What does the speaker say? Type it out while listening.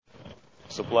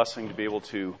It's a blessing to be able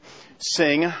to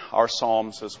sing our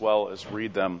psalms as well as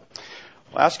read them.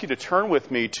 I'll ask you to turn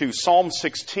with me to Psalm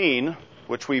 16,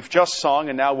 which we've just sung,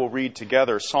 and now we'll read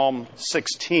together. Psalm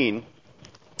 16.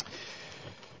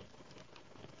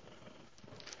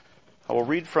 I will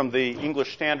read from the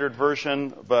English Standard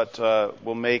Version, but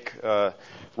we'll make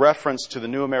reference to the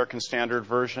New American Standard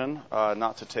Version,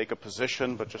 not to take a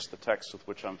position, but just the text with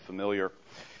which I'm familiar.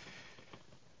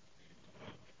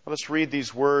 Let us read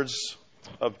these words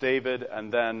of David,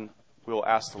 and then we'll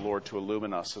ask the Lord to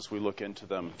illumine us as we look into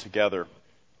them together.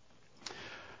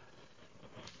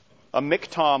 A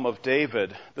miktam of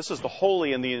David. This is the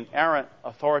holy and the inerrant,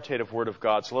 authoritative word of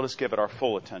God, so let us give it our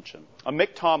full attention. A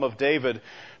miktam of David.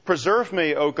 Preserve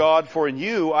me, O God, for in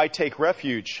you I take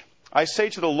refuge. I say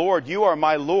to the Lord, you are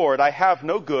my Lord. I have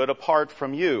no good apart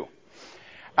from you.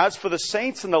 As for the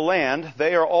saints in the land,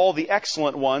 they are all the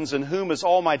excellent ones, in whom is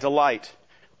all my delight.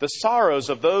 The sorrows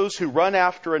of those who run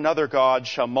after another god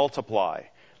shall multiply.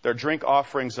 Their drink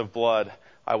offerings of blood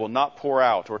I will not pour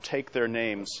out, or take their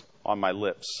names on my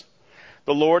lips.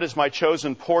 The Lord is my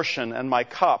chosen portion and my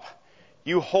cup.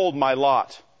 You hold my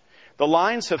lot. The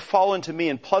lines have fallen to me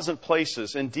in pleasant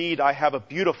places. Indeed, I have a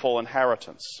beautiful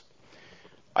inheritance.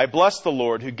 I bless the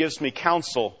Lord who gives me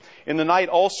counsel. In the night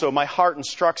also my heart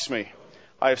instructs me.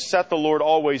 I have set the Lord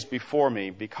always before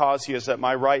me. Because he is at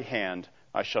my right hand,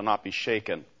 I shall not be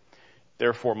shaken.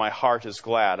 Therefore my heart is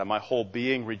glad, and my whole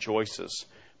being rejoices.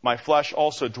 My flesh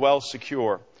also dwells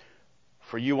secure.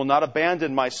 For you will not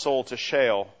abandon my soul to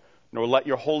Sheol, nor let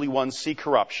your Holy One see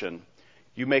corruption.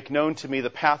 You make known to me the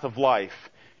path of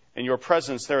life. In your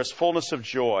presence there is fullness of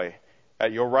joy.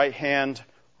 At your right hand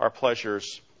are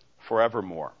pleasures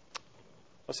forevermore.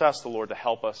 Let's ask the Lord to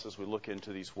help us as we look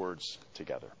into these words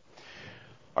together.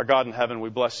 Our God in heaven, we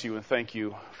bless you and thank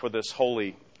you for this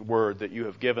holy word that you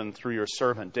have given through your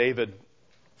servant David.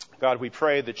 God, we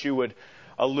pray that you would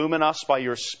illumine us by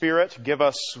your Spirit, give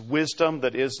us wisdom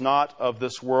that is not of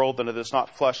this world and it is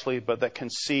not fleshly, but that can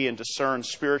see and discern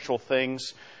spiritual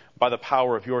things by the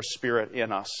power of your Spirit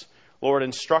in us. Lord,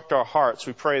 instruct our hearts.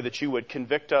 We pray that you would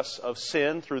convict us of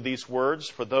sin through these words.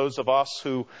 For those of us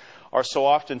who are so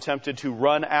often tempted to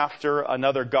run after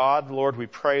another god, Lord, we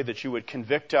pray that you would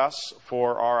convict us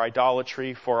for our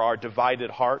idolatry, for our divided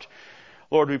heart.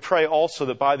 Lord, we pray also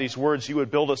that by these words you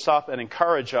would build us up and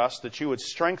encourage us, that you would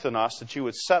strengthen us, that you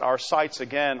would set our sights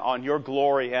again on your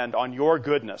glory and on your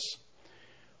goodness.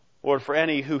 Lord, for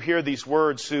any who hear these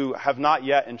words who have not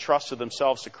yet entrusted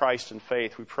themselves to Christ in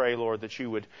faith, we pray, Lord, that you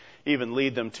would even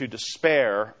lead them to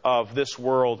despair of this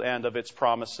world and of its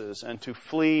promises, and to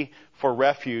flee for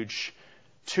refuge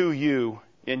to you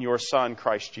in your Son,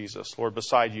 Christ Jesus. Lord,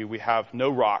 beside you we have no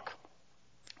rock.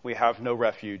 We have no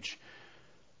refuge.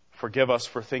 Forgive us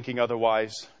for thinking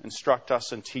otherwise. Instruct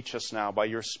us and teach us now by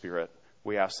your Spirit.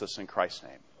 We ask this in Christ's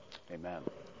name. Amen.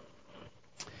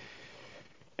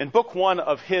 In Book 1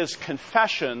 of his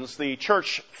Confessions, the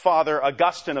church father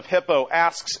Augustine of Hippo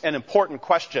asks an important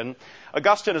question.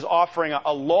 Augustine is offering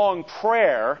a long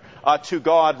prayer to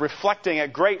God, reflecting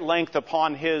at great length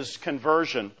upon his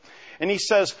conversion. And he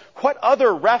says, what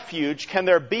other refuge can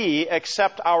there be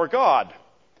except our God?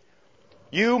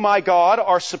 You, my God,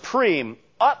 are supreme,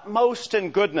 utmost in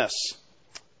goodness,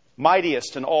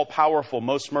 mightiest and all-powerful,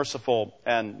 most merciful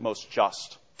and most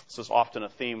just. This is often a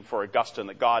theme for Augustine,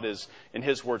 that God is, in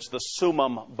his words, the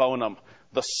summum bonum,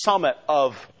 the summit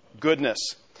of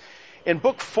goodness. In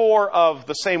Book 4 of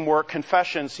the same work,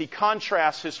 Confessions, he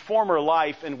contrasts his former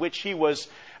life in which he was,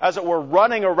 as it were,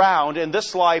 running around in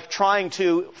this life trying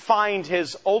to find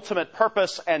his ultimate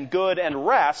purpose and good and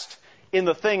rest in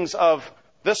the things of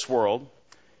this world.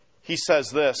 He says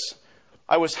this,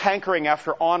 I was hankering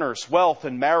after honors, wealth,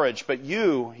 and marriage, but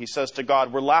you, he says to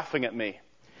God, were laughing at me.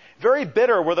 Very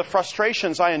bitter were the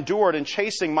frustrations I endured in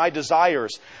chasing my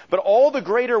desires, but all the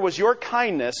greater was your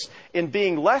kindness in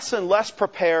being less and less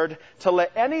prepared to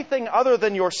let anything other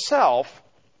than yourself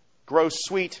grow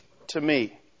sweet to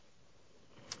me.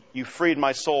 You freed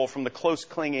my soul from the close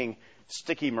clinging,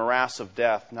 sticky morass of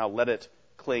death. Now let it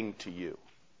cling to you.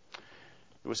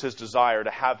 It was his desire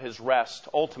to have his rest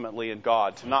ultimately in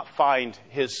God, to not find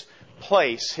his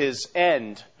place, his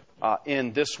end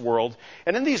in this world.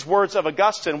 And in these words of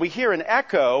Augustine, we hear an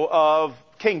echo of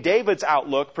King David's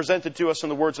outlook presented to us in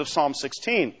the words of Psalm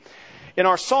 16. In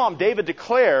our psalm, David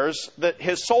declares that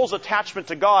his soul's attachment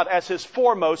to God as his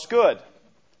foremost good.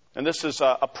 And this is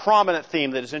a prominent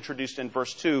theme that is introduced in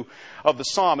verse 2 of the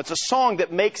psalm. It's a song that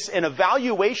makes an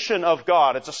evaluation of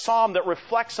God. It's a psalm that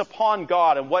reflects upon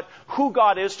God and who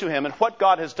God is to him and what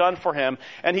God has done for him.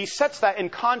 And he sets that in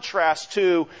contrast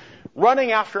to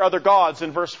running after other gods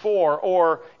in verse 4,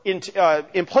 or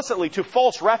implicitly to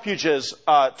false refuges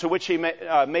to which he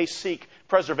may seek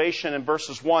preservation in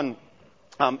verses 1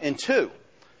 and 2.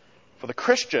 For the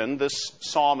Christian, this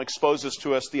psalm exposes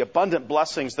to us the abundant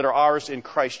blessings that are ours in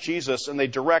Christ Jesus, and they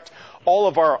direct all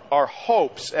of our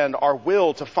hopes and our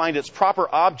will to find its proper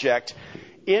object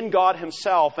in God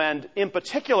Himself, and in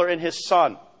particular in His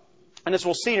Son. And as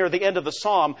we'll see near the end of the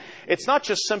psalm, it's not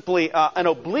just simply an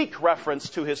oblique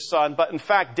reference to His Son, but in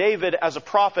fact, David, as a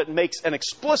prophet, makes an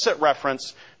explicit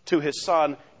reference to His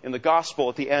Son in the gospel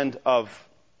at the end of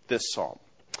this psalm.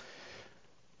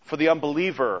 For the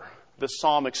unbeliever, this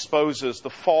psalm exposes the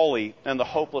folly and the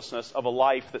hopelessness of a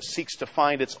life that seeks to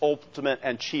find its ultimate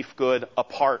and chief good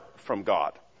apart from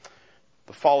God.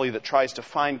 The folly that tries to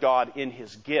find God in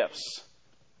His gifts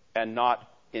and not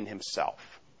in Himself.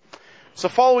 So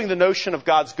following the notion of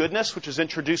God's goodness, which is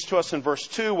introduced to us in verse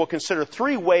 2, we'll consider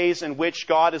three ways in which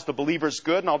God is the believer's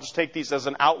good, and I'll just take these as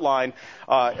an outline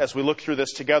as we look through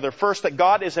this together. First, that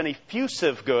God is an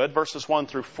effusive good, verses 1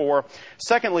 through 4.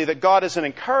 Secondly, that God is an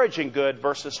encouraging good,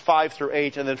 verses 5 through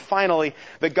 8. And then finally,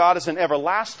 that God is an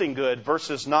everlasting good,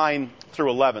 verses 9 through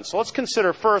 11. So let's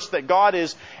consider first that God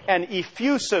is an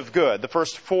effusive good, the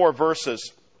first 4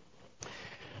 verses.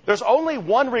 There's only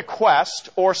one request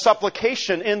or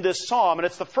supplication in this psalm, and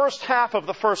it's the first half of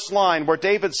the first line where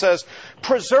David says,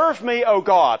 "Preserve me, O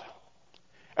God."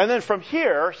 And then from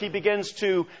here, he begins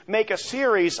to make a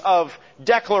series of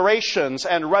declarations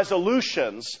and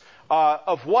resolutions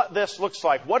of what this looks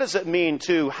like. What does it mean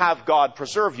to have God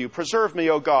preserve you? Preserve me,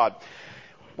 O God.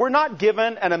 We're not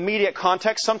given an immediate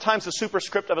context. Sometimes the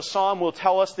superscript of a psalm will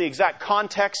tell us the exact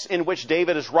context in which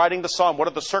David is writing the psalm. What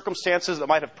are the circumstances that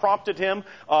might have prompted him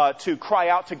to cry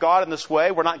out to God in this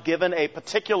way? We're not given a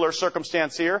particular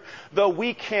circumstance here, though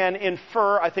we can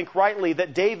infer, I think rightly,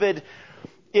 that David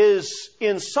is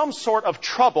in some sort of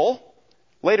trouble.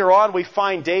 Later on, we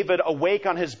find David awake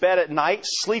on his bed at night,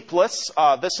 sleepless.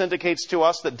 This indicates to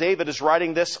us that David is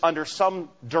writing this under some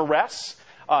duress.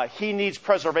 He needs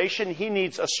preservation. He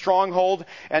needs a stronghold.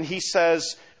 And he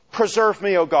says, "Preserve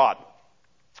me, O God."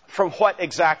 From what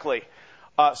exactly?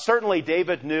 Certainly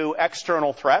David knew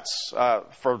external threats.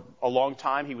 For a long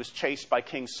time he was chased by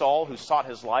King Saul, who sought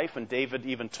his life, and David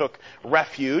even took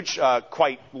refuge,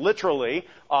 quite literally,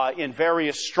 in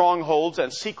various strongholds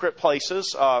and secret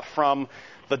places from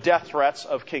the death threats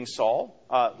of King Saul.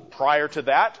 Prior to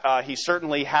that, he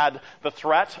certainly had the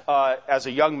threat as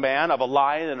a young man of a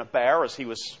lion and a bear as he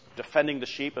was defending the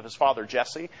sheep of his father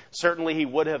Jesse. Certainly he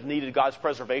would have needed God's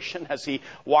preservation as he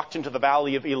walked into the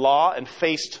valley of Elah and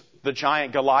faced the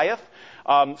giant Goliath.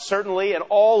 Certainly in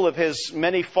all of his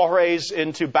many forays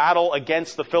into battle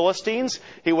against the Philistines,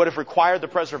 he would have required the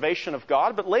preservation of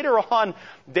God. But later on,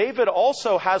 David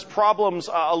also has problems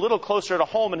a little closer to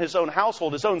home in his own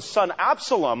household. His own son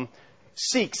Absalom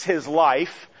seeks his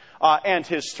life and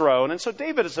his throne. And so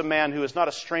David is a man who is not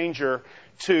a stranger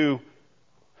to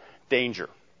danger.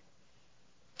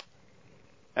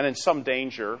 And in some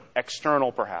danger,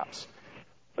 external perhaps.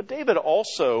 But David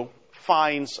also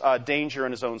finds danger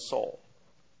in his own soul.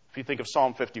 If you think of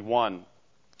Psalm 51,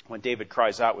 when David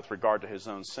cries out with regard to his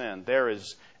own sin, there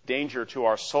is danger to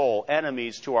our soul,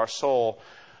 enemies to our soul,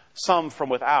 some from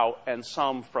without and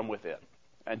some from within.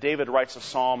 And David writes a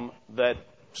psalm that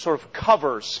sort of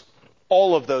covers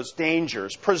all of those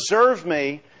dangers. Preserve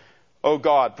me, O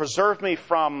God. Preserve me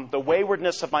from the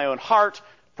waywardness of my own heart.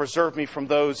 Preserve me from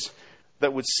those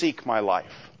that would seek my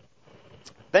life.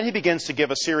 Then he begins to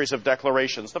give a series of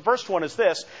declarations. The first one is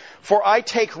this: "For I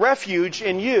take refuge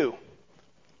in you."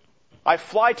 I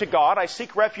fly to God. I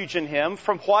seek refuge in Him.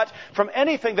 From what? From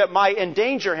anything that might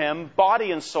endanger him,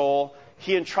 body and soul.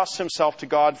 He entrusts himself to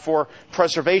God for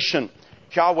preservation.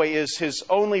 Yahweh is his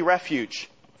only refuge.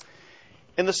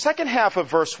 In the second half of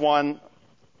verse 1,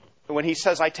 when he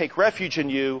says, "I take refuge in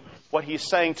you," what he's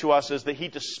saying to us is that he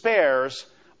despairs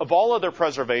of all other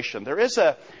preservation. There is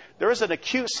an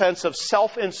acute sense of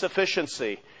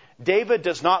self-insufficiency. David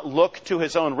does not look to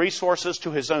his own resources,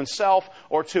 to his own self,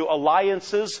 or to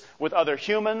alliances with other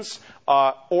humans,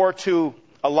 or to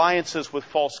alliances with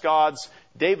false gods.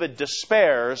 David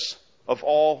despairs of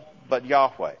all but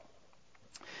Yahweh.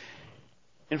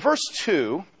 In verse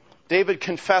 2, David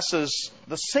confesses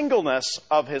the singleness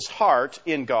of his heart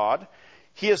in God.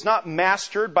 He is not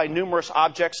mastered by numerous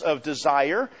objects of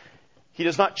desire. He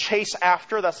does not chase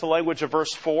after, that's the language of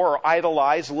verse 4, or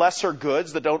idolize lesser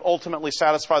goods that don't ultimately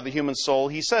satisfy the human soul.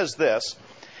 He says this: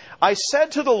 "I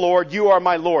said to the Lord, you are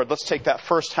my Lord." Let's take that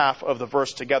first half of the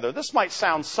verse together. This might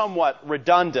sound somewhat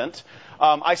redundant.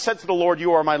 I said to the Lord,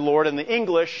 you are my Lord. In the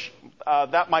English,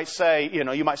 that might say,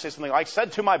 you might say something like, I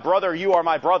said to my brother, you are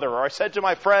my brother, or I said to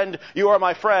my friend, you are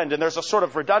my friend, and there's a sort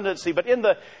of redundancy. But in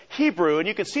the Hebrew, and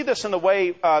you can see this in the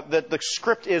way that the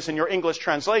script is in your English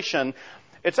translation,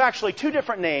 it's actually two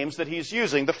different names that he's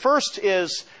using. The first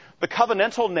is the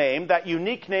covenantal name, that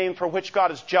unique name for which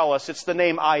God is jealous. It's the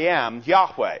name I am,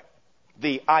 Yahweh.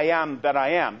 The I am that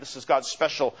I am. This is God's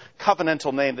special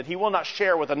covenantal name that he will not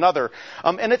share with another.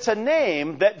 And it's a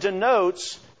name that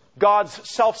denotes God's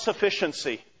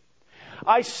self-sufficiency.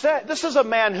 This is a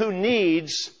man who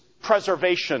needs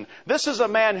preservation. This is a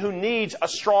man who needs a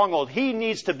stronghold. He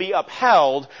needs to be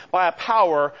upheld by a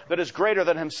power that is greater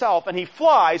than himself. And he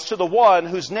flies to the one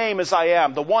whose name is I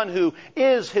am, the one who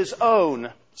is his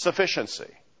own sufficiency.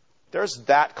 There's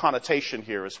that connotation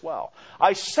here as well.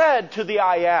 I said to the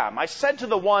I am, I said to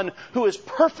the one who is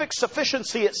perfect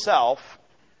sufficiency itself,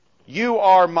 you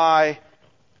are my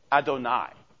Adonai.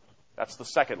 That's the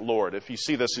second Lord. If you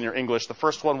see this in your English, the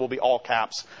first one will be all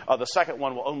caps. The second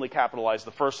one will only capitalize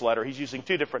the first letter. He's using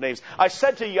two different names. I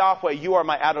said to Yahweh, you are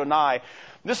my Adonai.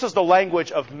 This is the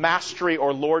language of mastery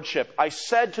or lordship. I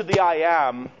said to the I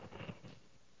am,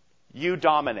 you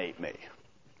dominate me,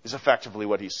 is effectively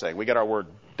what he's saying. We get our word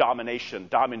domination,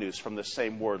 dominus, from the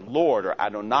same word Lord or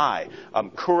Adonai.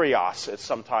 Kurios, it's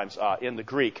sometimes in the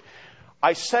Greek.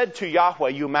 I said to Yahweh,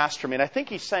 you master me. And I think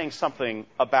he's saying something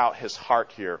about his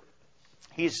heart here.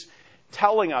 He's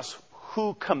telling us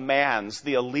who commands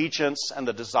the allegiance and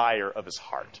the desire of his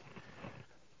heart.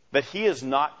 That he is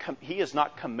not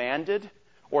commanded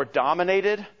or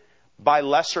dominated by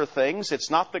lesser things. It's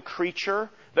not the creature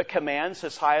that commands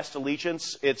his highest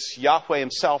allegiance. It's Yahweh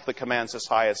himself that commands his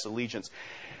highest allegiance.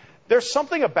 There's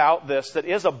something about this that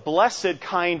is a blessed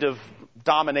kind of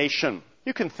domination.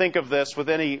 You can think of this with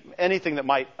anything that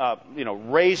might,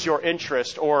 raise your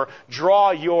interest or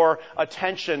draw your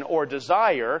attention or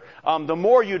desire. The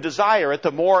more you desire it,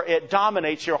 the more it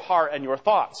dominates your heart and your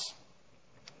thoughts.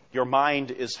 Your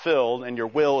mind is filled and your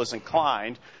will is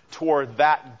inclined toward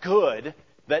that good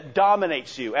that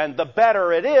dominates you. And the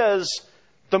better it is,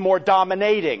 the more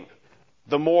dominating,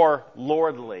 the more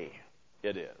lordly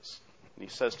it is. And he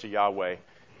says to Yahweh,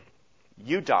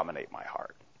 you dominate my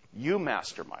heart. You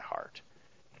master my heart.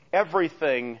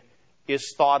 Everything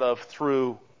is thought of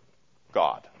through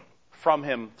God. From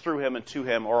him, through him, and to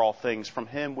him are all things. From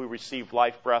him we receive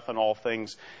life, breath, and all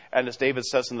things. And as David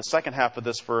says in the second half of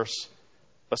this verse,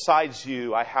 besides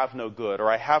you, I have no good,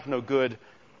 or I have no good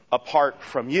apart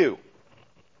from you.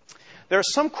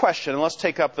 There's some question, and let's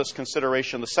take up this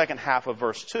consideration, the second half of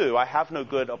verse 2. I have no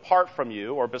good apart from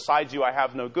you, or besides you I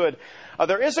have no good.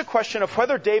 There is a question of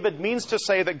whether David means to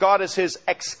say that God is his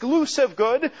exclusive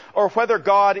good, or whether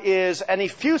God is an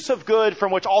effusive good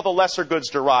from which all the lesser goods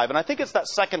derive. And I think it's that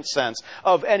second sense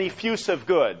of an effusive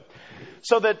good.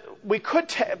 So that we could,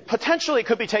 potentially it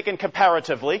could be taken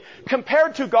comparatively.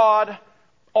 Compared to God,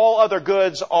 all other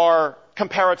goods are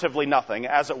comparatively nothing,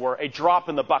 as it were, a drop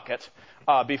in the bucket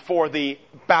before the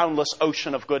boundless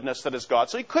ocean of goodness that is God.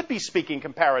 So he could be speaking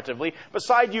comparatively.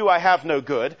 Beside you, I have no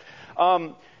good.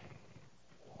 But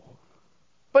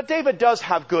David does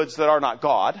have goods that are not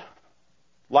God.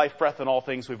 Life, breath, and all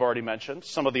things we've already mentioned.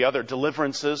 Some of the other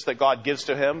deliverances that God gives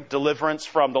to him. Deliverance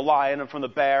from the lion and from the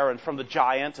bear and from the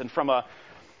giant and from a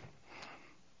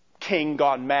king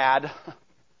gone mad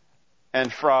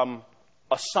and from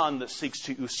a son that seeks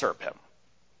to usurp him.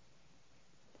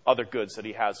 Other goods that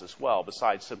he has as well,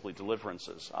 besides simply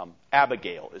deliverances.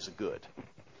 Abigail is a good.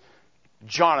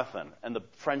 Jonathan and the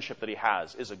friendship that he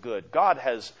has is a good. God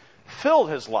has filled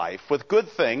his life with good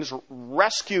things,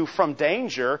 rescue from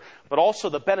danger, but also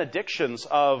the benedictions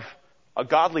of a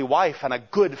godly wife and a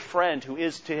good friend who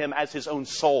is to him as his own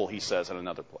soul, he says in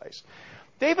another place.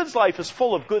 David's life is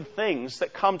full of good things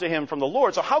that come to him from the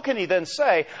Lord. So how can he then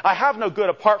say, I have no good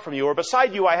apart from you, or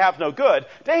beside you I have no good?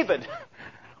 David,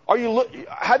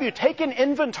 have you taken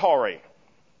inventory?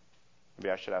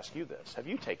 Maybe I should ask you this. Have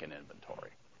you taken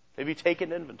inventory? Have you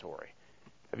taken inventory?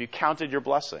 Have you counted your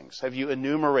blessings? Have you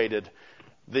enumerated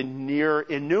the near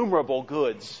innumerable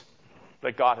goods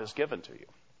that God has given to you?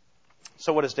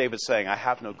 So what is David saying? I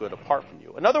have no good apart from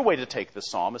you. Another way to take this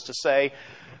psalm is to say,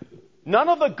 none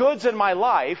of the goods in my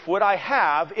life would I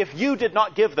have if you did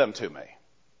not give them to me.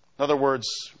 In other words,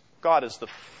 God is the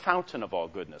fountain of all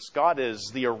goodness. God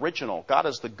is the original. God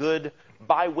is the good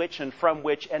by which and from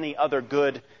which any other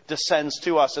good descends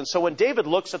to us. And so when David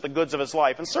looks at the goods of his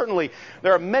life, and certainly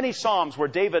there are many psalms where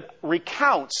David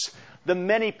recounts the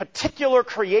many particular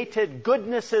created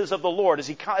goodnesses of the Lord. As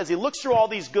he looks through all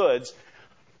these goods,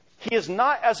 he is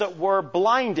not, as it were,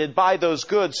 blinded by those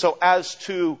goods so as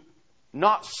to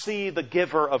not see the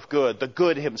giver of good, the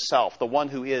good himself, the one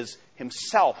who is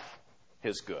himself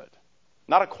his good.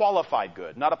 Not a qualified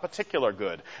good, not a particular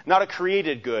good, not a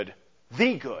created good,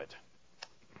 the good.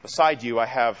 Beside you I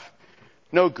have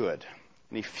no good,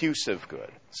 an effusive good.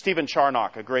 Stephen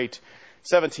Charnock, a great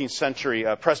 17th century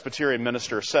Presbyterian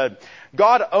minister, said,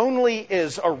 God only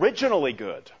is originally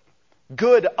good,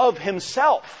 good of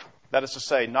himself. That is to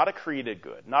say, not a created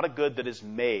good, not a good that is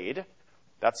made.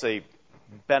 That's a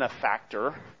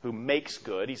benefactor who makes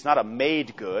good. He's not a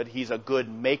made good. He's a good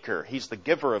maker. He's the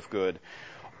giver of good.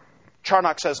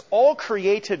 Charnock says, all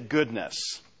created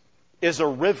goodness is a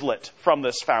rivulet from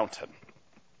this fountain.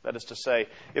 That is to say,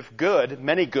 if good,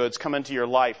 many goods come into your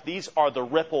life, these are the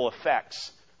ripple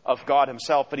effects of God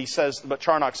himself. But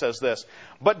Charnock says this,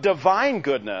 but divine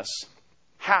goodness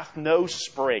hath no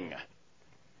spring.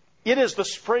 It is the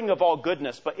spring of all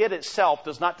goodness, but it itself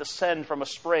does not descend from a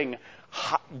spring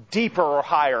deeper or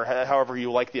higher, however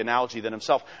you like the analogy, than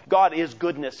himself. God is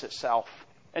goodness itself.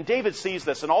 And David sees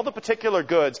this in all the particular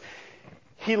goods.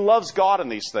 He loves God in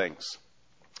these things.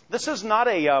 This is not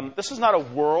a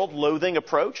world-loathing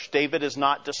approach. David is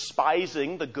not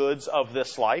despising the goods of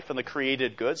this life and the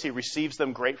created goods. He receives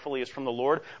them gratefully as from the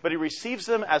Lord, but he receives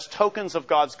them as tokens of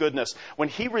God's goodness. When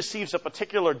he receives a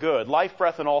particular good, life,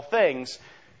 breath, and all things,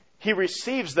 he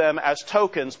receives them as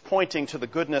tokens pointing to the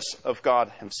goodness of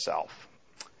God himself.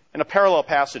 In a parallel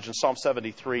passage in Psalm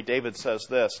 73, David says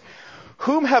this,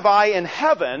 whom have I in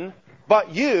heaven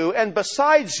but you, and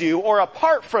besides you, or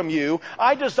apart from you,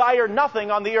 I desire nothing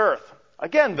on the earth.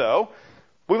 Again, though,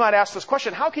 we might ask this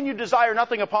question, how can you desire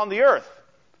nothing upon the earth?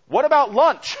 What about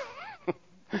lunch?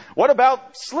 What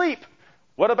about sleep?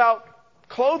 What about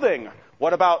clothing?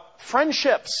 What about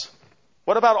friendships?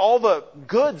 What about all the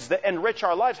goods that enrich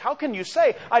our lives? How can you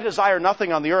say, I desire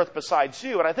nothing on the earth besides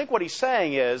you? And I think what he's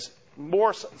saying is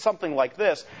more something like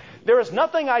this. There is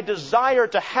nothing I desire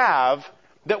to have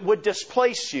that would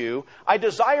displace you. I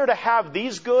desire to have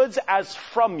these goods as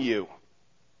from you.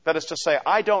 That is to say,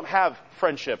 I don't have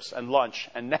friendships and lunch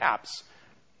and naps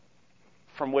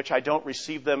from which I don't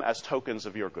receive them as tokens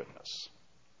of your goodness.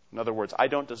 In other words, I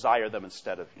don't desire them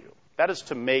instead of you. That is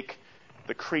to make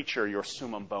the creature your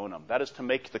summum bonum. That is to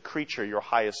make the creature your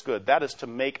highest good. That is to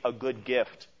make a good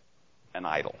gift an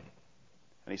idol.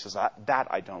 And he says, that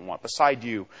I don't want. Beside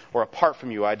you or apart from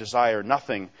you, I desire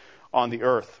nothing on the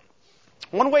earth.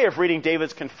 One way of reading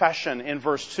David's confession in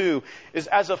verse 2 is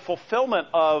as a fulfillment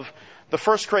of the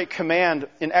first great command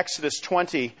in Exodus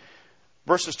 20,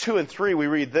 verses 2 and 3. We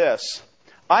read this,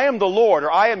 I am the Lord,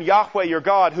 or I am Yahweh your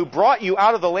God, who brought you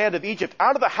out of the land of Egypt,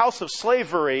 out of the house of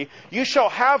slavery. You shall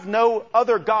have no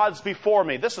other gods before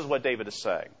me. This is what David is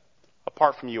saying.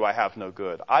 Apart from you, I have no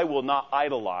good. I will not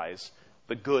idolize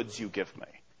the goods you give me.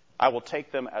 I will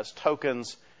take them as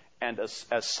tokens and as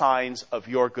signs of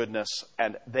your goodness,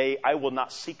 and I will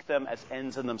not seek them as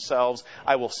ends in themselves.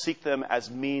 I will seek them as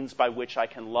means by which I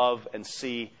can love and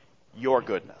see your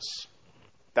goodness.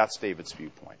 That's David's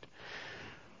viewpoint.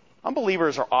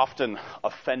 Unbelievers are often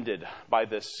offended by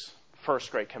this first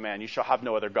great command, you shall have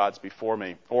no other gods before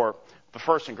me, or the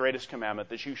first and greatest commandment,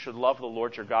 that you should love the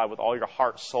Lord your God with all your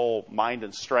heart, soul, mind,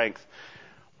 and strength.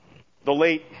 The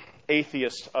late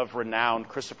atheist of renown,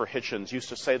 Christopher Hitchens, used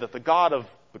to say that the God of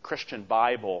the Christian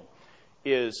Bible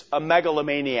is a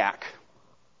megalomaniac.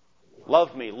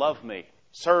 Love me,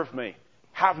 serve me,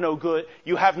 have no good.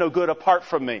 You have no good apart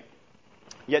from me.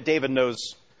 Yet David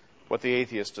knows what the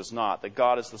atheist does not, that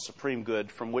God is the supreme good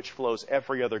from which flows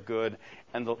every other good,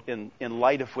 and in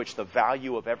light of which the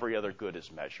value of every other good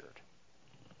is measured.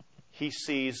 He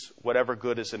sees whatever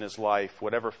good is in his life,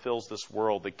 whatever fills this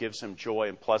world that gives him joy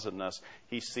and pleasantness,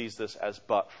 he sees this as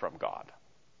but from God.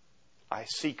 I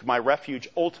seek my refuge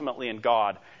ultimately in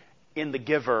God, in the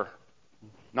giver,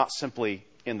 not simply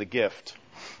in the gift.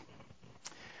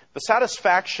 The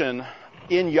satisfaction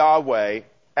in Yahweh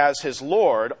as his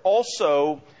Lord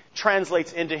also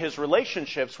translates into his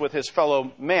relationships with his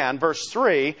fellow man. Verse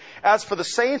 3, as for the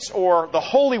saints or the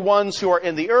holy ones who are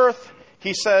in the earth,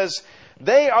 he says,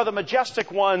 they are the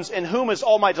majestic ones in whom is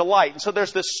all my delight. And so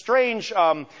there's this strange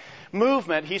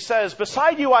movement. He says,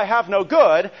 beside you I have no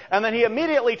good. And then he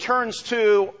immediately turns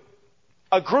to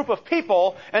a group of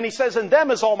people and he says, in them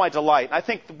is all my delight. And I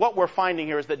think what we're finding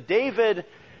here is that David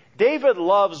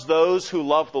loves those who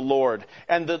love the Lord.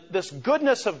 And this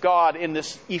goodness of God in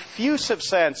this effusive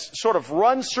sense sort of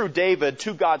runs through David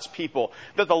to God's people.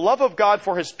 That the love of God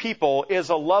for his people is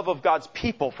a love of God's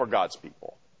people for God's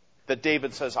people. That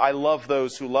David says, I love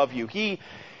those who love you. He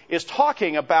is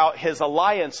talking about his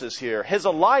alliances here. His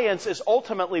alliance is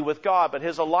ultimately with God, but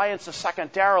his alliance is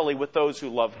secondarily with those who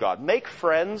love God. Make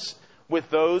friends with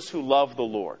those who love the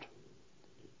Lord.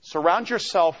 Surround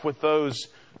yourself with those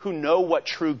who know what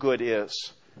true good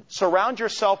is, Surround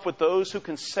yourself with those who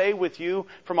can say with you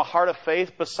from a heart of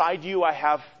faith, beside you I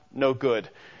have no good.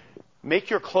 Make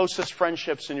your closest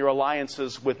friendships and your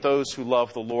alliances with those who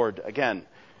love the Lord. Again,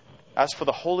 as for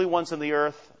the holy ones in the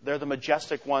earth, they're the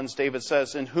majestic ones, David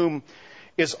says, in whom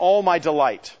is all my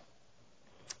delight.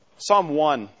 Psalm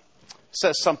 1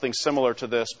 says something similar to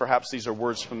this. Perhaps these are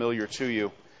words familiar to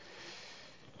you.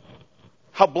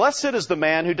 How blessed is the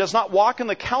man who does not walk in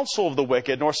the counsel of the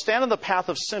wicked, nor stand in the path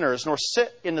of sinners, nor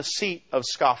sit in the seat of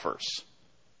scoffers.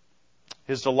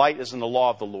 His delight is in the law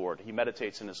of the Lord. He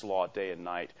meditates in his law day and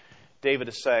night. David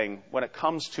is saying, when it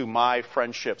comes to my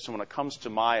friendships and when it comes to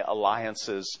my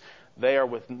alliances, they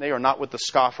are not with the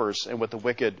scoffers and with the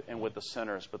wicked and with the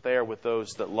sinners, but they are with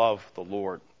those that love the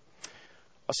Lord.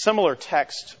 A similar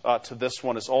text to this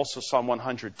one is also Psalm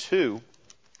 102.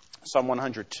 Psalm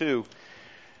 102.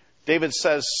 David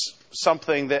says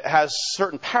something that has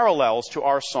certain parallels to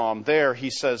our psalm. There he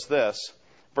says this,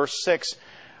 verse 6,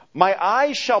 my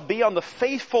eyes shall be on the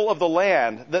faithful of the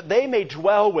land, that they may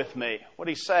dwell with me. What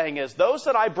he's saying is, those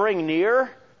that I bring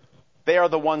near, they are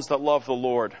the ones that love the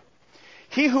Lord.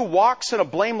 He who walks in a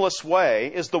blameless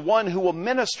way is the one who will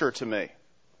minister to me.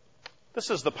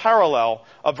 This is the parallel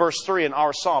of verse 3 in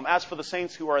our psalm. As for the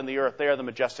saints who are in the earth, they are the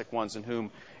majestic ones in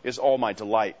whom is all my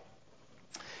delight.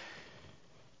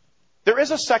 There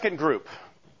is a second group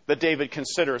that David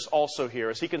considers also here.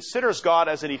 As he considers God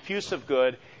as an effusive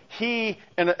good, he,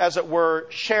 as it were,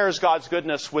 shares God's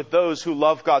goodness with those who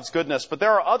love God's goodness. But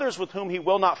there are others with whom he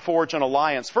will not forge an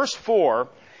alliance. Verse 4,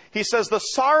 he says, the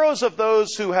sorrows of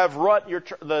those who have run,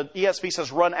 the ESV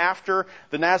says run after,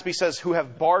 the NASB says who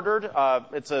have bartered.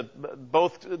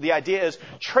 The idea is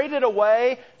traded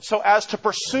away so as to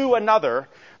pursue another.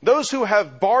 Those who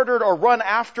have bartered or run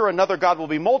after another god will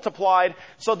be multiplied.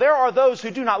 So there are those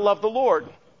who do not love the Lord.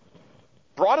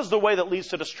 Broad is the way that leads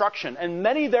to destruction, and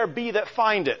many there be that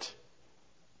find it.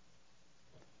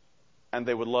 And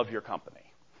they would love your company.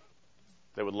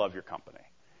 They would love your company.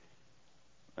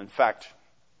 In fact,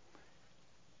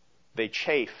 they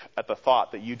chafe at the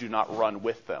thought that you do not run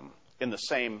with them in the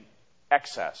same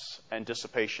excess and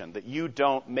dissipation. That you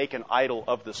don't make an idol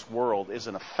of this world is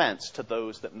an offense to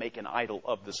those that make an idol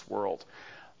of this world.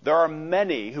 There are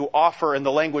many who offer, in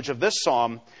the language of this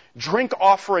psalm, drink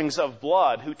offerings of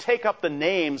blood, who take up the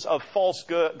names of false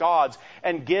gods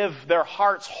and give their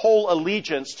heart's whole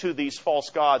allegiance to these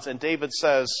false gods. And David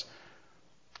says,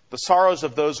 the sorrows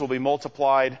of those will be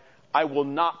multiplied. I will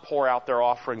not pour out their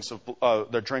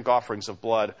drink offerings of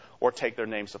blood or take their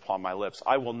names upon my lips.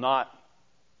 I will not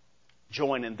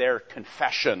join in their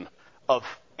confession of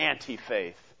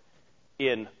anti-faith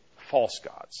in false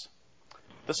gods.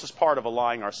 This is part of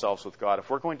allying ourselves with God. If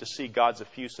we're going to see God's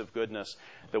effusive goodness,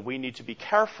 that we need to be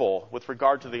careful with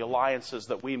regard to the alliances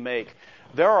that we make.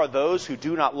 There are those who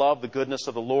do not love the goodness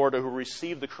of the Lord, or who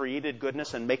receive the created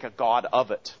goodness and make a god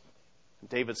of it.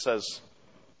 David says,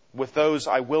 with those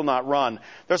I will not run.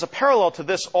 There's a parallel to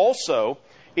this also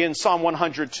in Psalm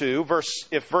 102.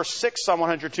 If verse 6, Psalm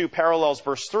 102, parallels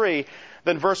verse 3,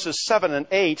 then verses 7 and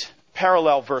 8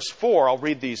 parallel verse 4. I'll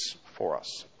read these for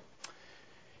us.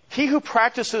 He who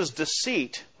practices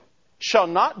deceit shall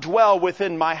not dwell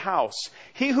within my house.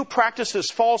 He who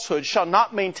practices falsehood shall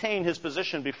not maintain his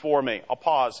position before me. I'll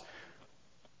pause.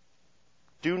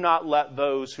 Do not let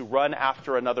those who run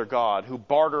after another god, who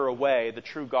barter away the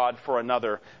true God for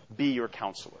another, be your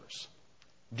counselors.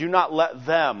 Do not let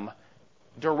them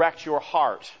direct your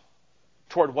heart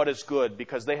toward what is good,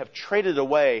 because they have traded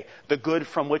away the good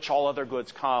from which all other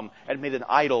goods come and made an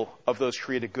idol of those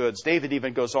created goods. David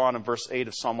even goes on in verse 8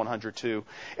 of Psalm 102.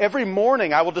 Every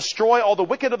morning I will destroy all the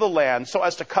wicked of the land, so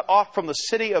as to cut off from the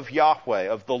city of Yahweh,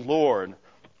 of the Lord,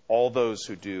 all those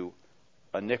who do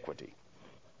iniquity.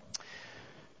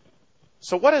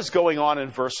 So what is going on in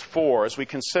verse 4 as we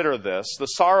consider this? The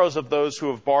sorrows of those who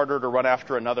have bartered or run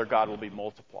after another god will be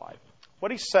multiplied.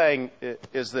 What he's saying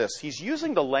is this. He's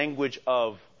using the language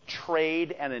of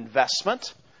trade and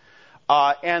investment,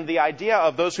 and the idea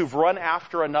of those who've run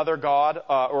after another god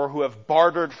or who have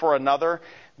bartered for another.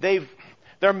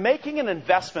 They're making an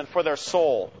investment for their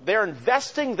soul. They're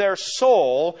investing their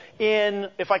soul in,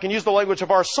 if I can use the language of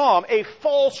our psalm, a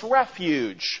false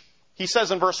refuge. He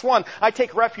says in verse 1, I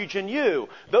take refuge in you.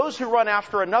 Those who run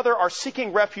after another are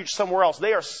seeking refuge somewhere else.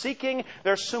 They are seeking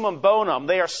their summum bonum.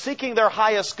 They are seeking their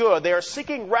highest good. They are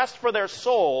seeking rest for their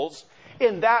souls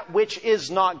in that which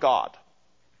is not God.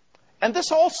 And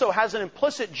this also has an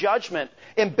implicit judgment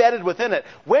embedded within it.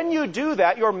 When you do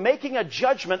that, you're making a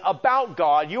judgment about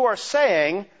God. You are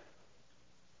saying,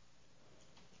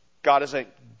 God isn't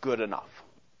good enough.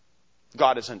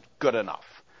 God isn't good enough.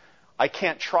 I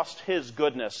can't trust His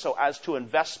goodness so as to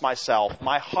invest myself,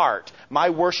 my heart,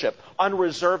 my worship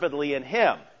unreservedly in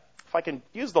Him. If I can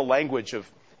use the language of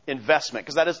investment,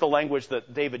 because that is the language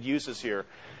that David uses here.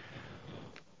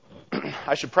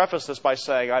 I should preface this by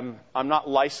saying I'm not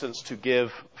licensed to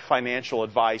give financial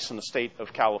advice in the state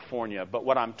of California, but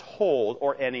what I'm told,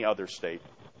 or any other state,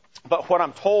 but what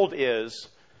I'm told is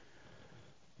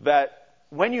that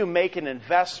when you make an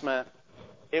investment,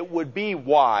 it would be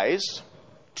wise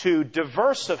to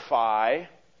diversify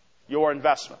your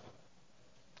investment.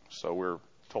 So we're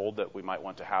told that we might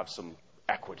want to have some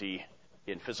equity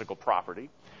in physical property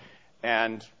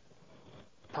and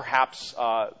perhaps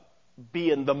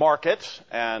be in the market,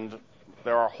 and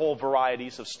there are whole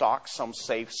varieties of stocks, some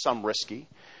safe, some risky.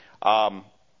 And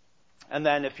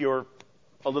then if you're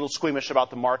a little squeamish about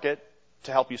the market,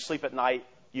 to help you sleep at night,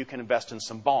 you can invest in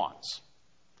some bonds.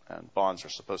 And bonds are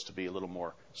supposed to be a little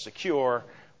more secure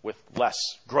with less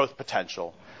growth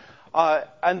potential.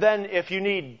 And then if you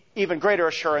need even greater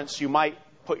assurance, you might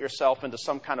put yourself into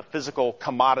some kind of physical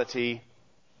commodity,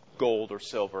 gold or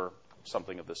silver,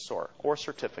 something of this sort, or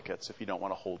certificates if you don't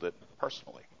want to hold it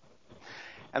personally.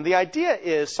 And the idea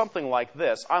is something like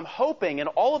this. I'm hoping in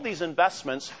all of these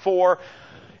investments for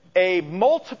a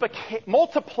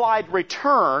multiplied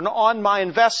return on my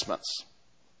investments.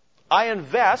 I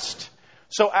invest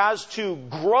so as to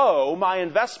grow my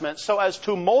investment, so as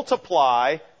to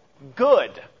multiply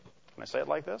good. Can I say it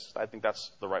like this? I think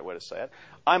that's the right way to say it.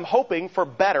 I'm hoping for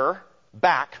better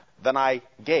back than I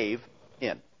gave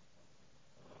in.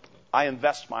 I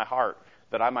invest my heart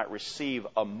that I might receive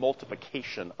a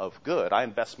multiplication of good. I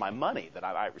invest my money that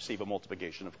I might receive a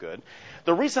multiplication of good.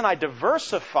 The reason I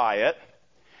diversify it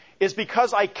is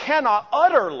because I cannot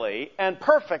utterly and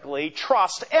perfectly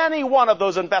trust any one of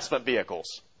those investment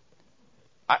vehicles.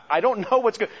 I don't know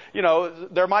what's good. You know,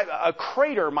 a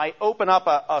crater might open up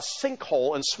a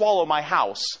sinkhole and swallow my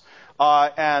house,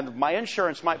 and my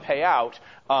insurance might pay out,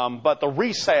 but the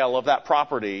resale of that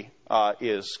property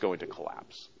is going to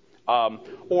collapse.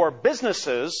 Or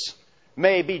businesses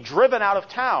may be driven out of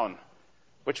town,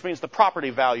 which means the property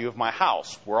value of my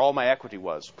house, where all my equity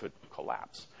was, could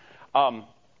collapse. The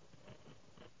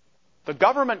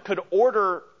government could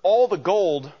order all the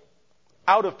gold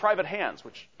out of private hands,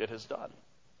 which it has done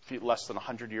less than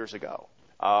 100 years ago.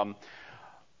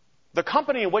 The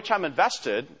company in which I'm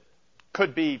invested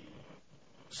could be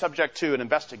subject to an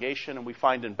investigation, and we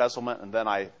find embezzlement, and then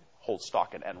I hold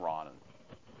stock in Enron, and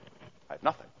I have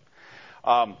nothing.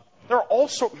 There are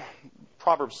also,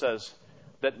 Proverbs says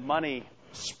that money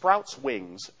sprouts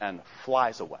wings and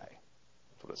flies away.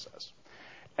 That's what it says.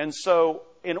 And so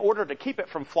in order to keep it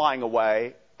from flying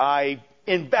away, I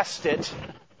invest it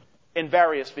in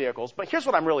various vehicles. But here's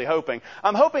what I'm really hoping.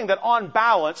 I'm hoping that on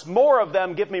balance, more of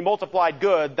them give me multiplied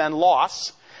good than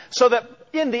loss, so that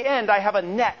in the end I have a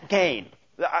net gain.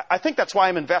 I think that's why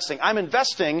I'm investing. I'm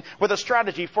investing with a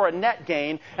strategy for a net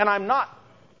gain, and I'm not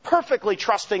perfectly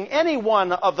trusting any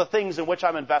one of the things in which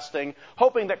I'm investing,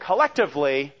 hoping that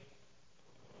collectively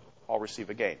I'll receive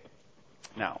a gain.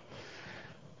 Now,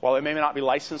 while I may not be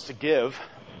licensed to give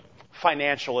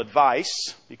financial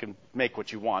advice, you can make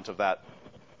what you want of that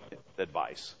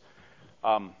advice.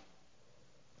 I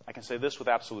can say this with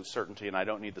absolute certainty, and I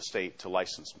don't need the state to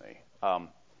license me.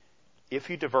 If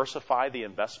you diversify the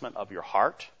investment of your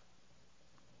heart,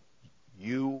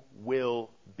 you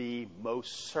will be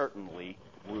most certainly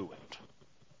ruined.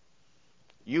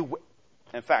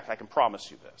 In fact, I can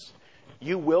promise you this.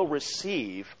 You will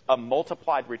receive a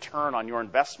multiplied return on your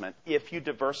investment if you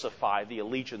diversify the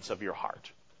allegiance of your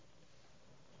heart.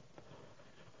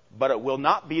 But it will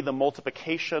not be the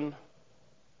multiplication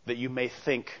that you may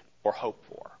think or hope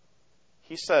for.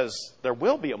 He says there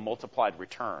will be a multiplied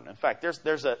return. In fact,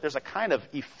 there's a kind of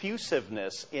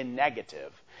effusiveness in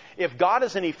negative. If God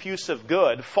is an effusive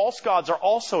good, false gods are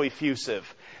also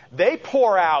effusive. They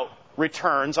pour out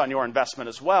returns on your investment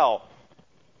as well,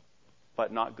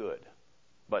 but not good.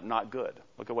 But not good.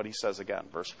 Look at what he says again,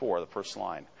 verse 4, the first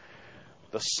line.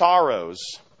 The sorrows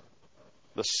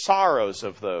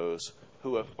of those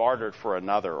who have bartered for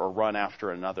another or run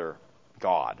after another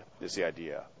God, is the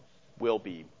idea, will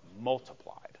be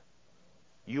multiplied.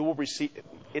 You will receive,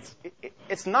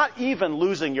 it's not even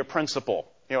losing your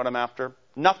principal. You know what I'm after?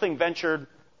 Nothing ventured,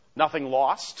 nothing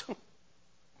lost.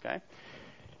 Okay?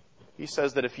 He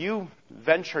says that if you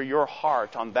venture your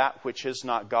heart on that which is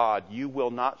not God, you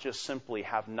will not just simply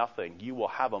have nothing. You will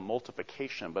have a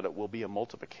multiplication, but it will be a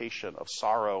multiplication of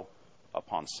sorrow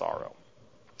upon sorrow.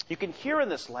 You can hear in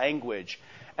this language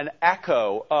an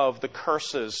echo of the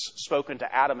curses spoken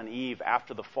to Adam and Eve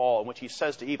after the fall, in which he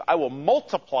says to Eve, I will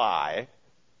multiply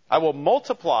I will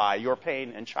multiply your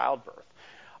pain in childbirth.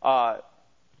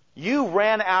 You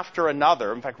ran after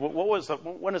another. In fact,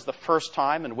 when is the first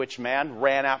time in which man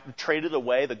traded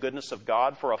away the goodness of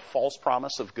God for a false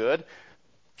promise of good?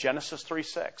 Genesis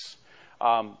 3:6.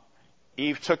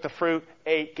 Eve took the fruit,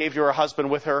 ate, gave to her husband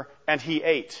with her, and he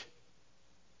ate.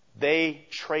 They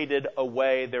traded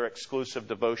away their exclusive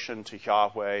devotion to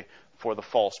Yahweh for the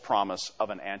false promise of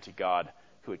an anti-God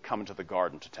who had come into the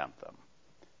garden to tempt them.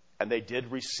 And they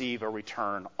did receive a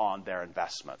return on their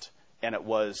investment. And it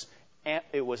was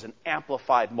an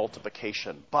amplified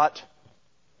multiplication, but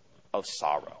of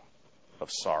sorrow. Of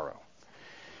sorrow.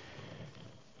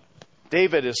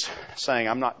 David is saying,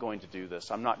 I'm not going to do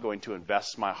this. I'm not going to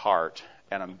invest my heart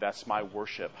and invest my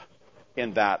worship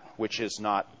in that which is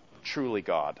not truly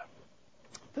God.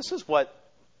 This is what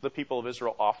the people of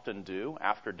Israel often do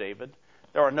after David.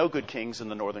 There are no good kings in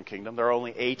the northern kingdom. There are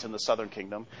only 8 in the southern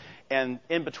kingdom. And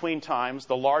in between times,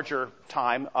 the larger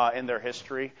time in their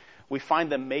history, we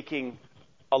find them making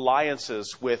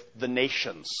alliances with the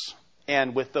nations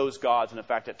and with those gods. And in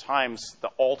fact, at times, the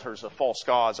altars of false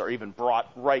gods are even brought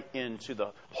right into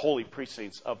the holy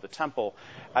precincts of the temple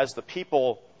as the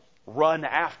people run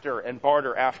after and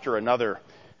barter after another.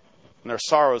 And their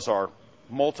sorrows are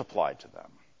multiplied to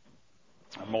them.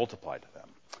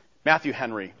 Matthew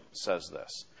Henry says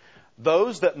this: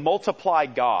 those that multiply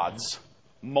gods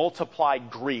multiply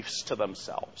griefs to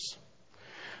themselves.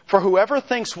 For whoever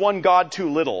thinks one God too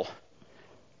little,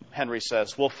 Henry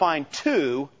says, will find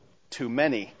 2 too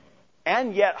many,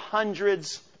 and yet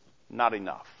hundreds not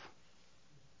enough.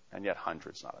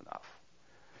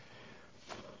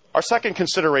 Our second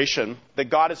consideration, that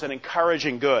God is an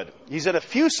encouraging good. He's an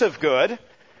effusive good,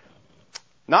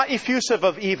 not effusive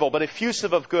of evil, but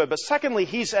effusive of good. But secondly,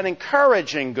 He's an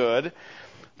encouraging good.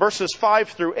 Verses 5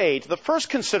 through 8. The first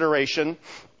consideration,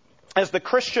 as the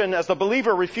Christian, as the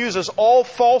believer refuses all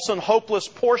false and hopeless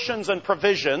portions and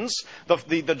provisions,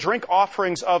 the drink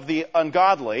offerings of the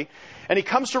ungodly, and he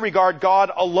comes to regard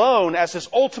God alone as his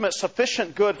ultimate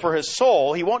sufficient good for his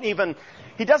soul,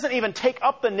 he doesn't even take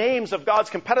up the names of God's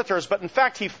competitors, but in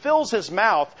fact he fills his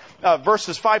mouth,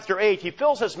 verses 5 through 8, he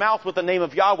fills his mouth with the name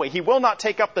of Yahweh. He will not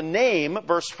take up the name,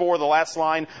 verse 4, the last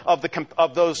line, of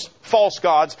those false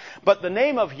gods, but the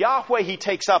name of Yahweh he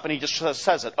takes up, and he just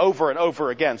says it over and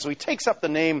over again. So he takes up the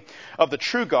name of the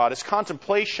true God. His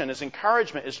contemplation, his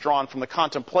encouragement is drawn from the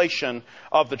contemplation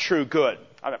of the true good.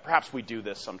 Perhaps we do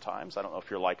this sometimes. I don't know if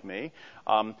you're like me.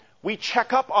 We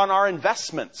check up on our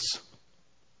investments.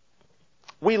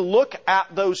 We look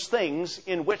at those things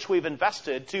in which we've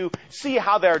invested to see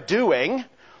how they're doing.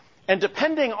 And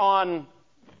depending on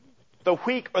the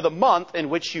week or the month in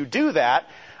which you do that,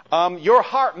 your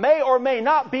heart may or may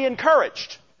not be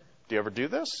encouraged. Do you ever do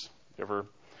this?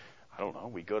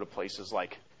 We go to places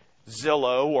like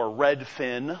Zillow or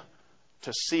Redfin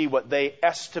to see what they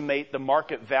estimate the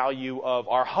market value of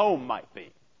our home might be.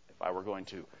 If I were going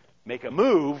to make a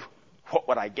move, what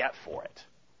would I get for it?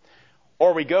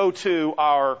 Or we go to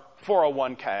our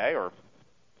 401k or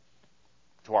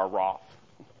to our Roth,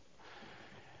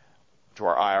 to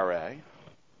our IRA,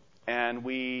 and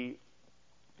we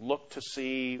look to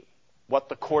see what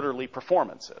the quarterly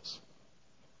performance is.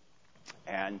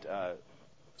 And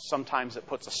sometimes it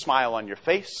puts a smile on your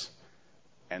face,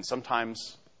 and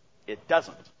sometimes it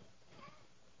doesn't.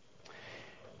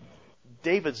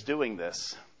 David's doing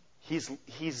this. He's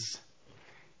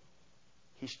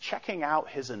checking out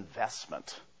his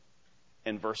investment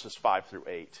in verses 5 through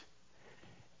 8.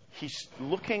 He's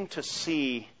looking to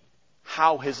see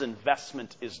how his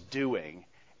investment is doing.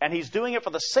 And he's doing it for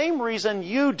the same reason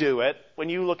you do it when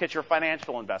you look at your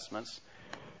financial investments,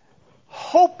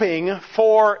 hoping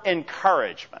for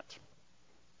encouragement.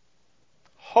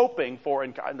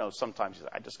 I know sometimes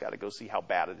I just got to go see how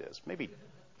bad it is. Maybe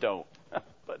don't.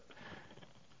 But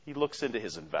he looks into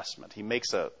his investment. He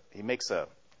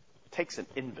takes an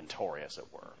inventory, as it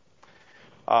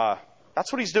were.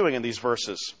 That's what he's doing in these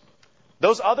verses.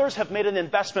 Those others have made an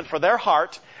investment for their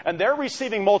heart, and they're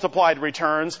receiving multiplied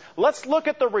returns. Let's look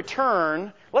at the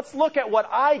return. Let's look at what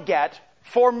I get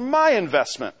for my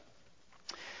investment.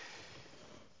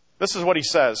 This is what he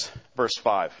says, verse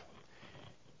 5.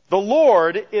 The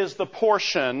Lord is the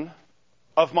portion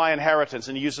of my inheritance.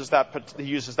 And he uses that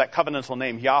covenantal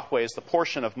name, Yahweh, is the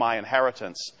portion of my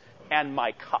inheritance and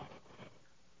my cup.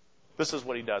 This is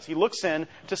what he does. He looks in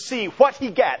to see what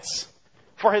he gets.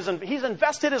 He's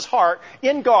invested his heart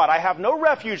in God. I have no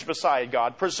refuge beside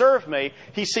God. Preserve me.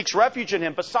 He seeks refuge in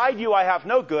Him. Beside you I have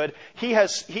no good.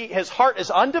 His heart is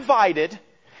undivided.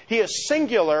 He is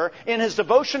singular in his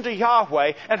devotion to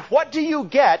Yahweh. And what do you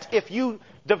get if you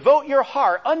Devote your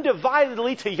heart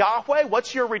undividedly to Yahweh.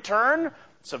 What's your return?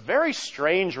 It's a very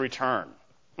strange return.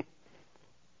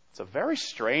 It's a very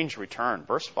strange return.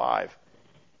 Verse 5.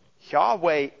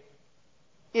 Yahweh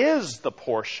is the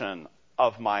portion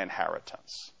of my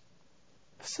inheritance.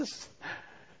 This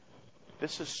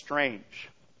is strange.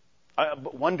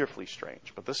 Wonderfully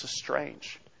strange, but this is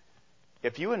strange.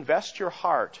 If you invest your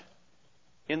heart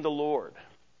in the Lord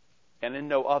and in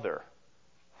no other,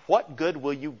 what good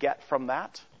will you get from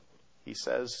that? He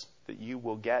says that you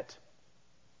will get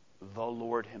the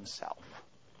Lord himself.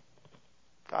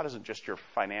 God isn't just your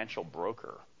financial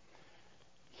broker.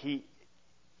 He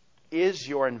is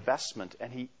your investment,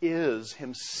 and he is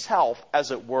himself,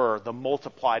 as it were, the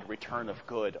multiplied return of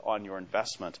good on your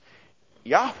investment.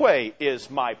 Yahweh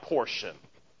is my portion.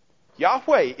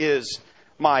 Yahweh is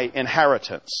my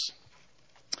inheritance.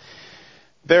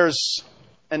 There's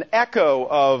an echo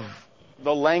of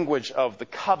the language of the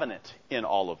covenant in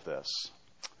all of this.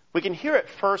 We can hear it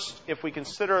first if we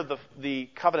consider the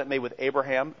covenant made with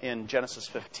Abraham in Genesis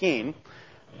 15,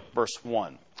 verse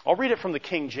 1. I'll read it from the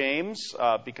King James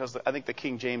because I think the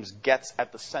King James gets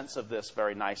at the sense of this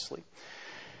very nicely.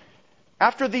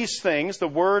 After these things, the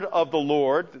word of the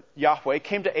Lord, Yahweh,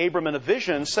 came to Abram in a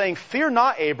vision, saying, Fear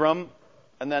not, Abram.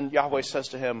 And then Yahweh says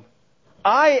to him,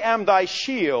 I am thy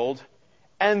shield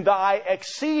and thy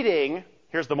exceeding,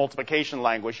 here's the multiplication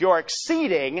language, your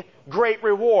exceeding great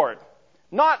reward.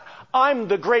 Not, I'm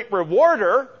the great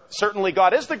rewarder. Certainly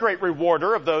God is the great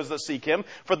rewarder of those that seek him.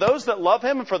 For those that love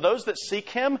him and for those that seek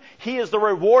him, he is the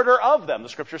rewarder of them. The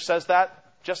scripture says that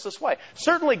just this way.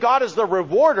 Certainly God is the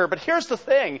rewarder, but here's the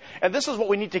thing, and this is what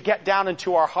we need to get down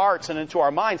into our hearts and into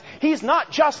our minds. He's not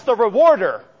just the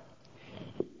rewarder.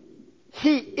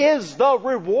 He is the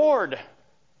reward.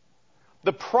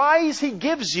 The prize he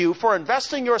gives you for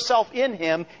investing yourself in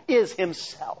him is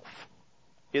himself.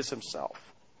 Is himself.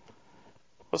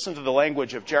 Listen to the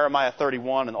language of Jeremiah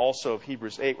 31 and also of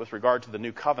Hebrews 8 with regard to the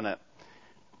new covenant.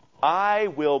 I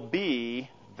will be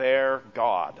their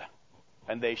God,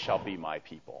 and they shall be my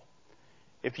people.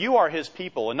 If you are his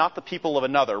people and not the people of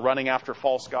another running after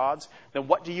false gods, then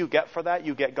what do you get for that?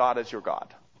 You get God as your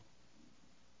God.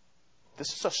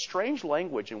 This is a strange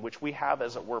language in which we have,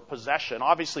 as it were, possession.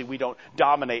 Obviously, we don't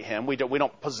dominate him. We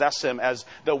don't possess him as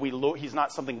though he's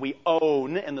not something we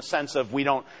own in the sense of we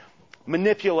don't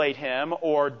manipulate him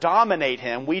or dominate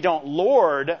him. We don't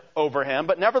lord over him.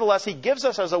 But nevertheless, he gives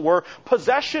us, as it were,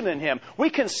 possession in him. We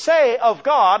can say of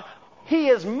God, he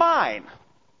is mine.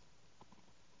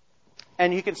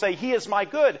 And you can say, he is my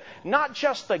good. Not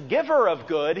just the giver of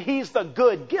good, he's the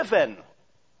good given.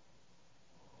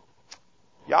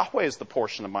 Yahweh is the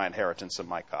portion of my inheritance in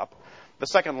my cup. The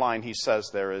second line he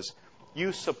says there is,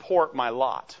 you support my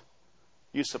lot.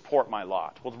 You support my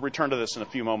lot. We'll return to this in a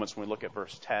few moments when we look at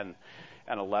verse 10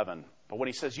 and 11. But when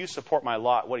he says, you support my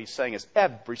lot, what he's saying is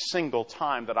every single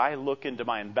time that I look into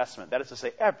my investment, that is to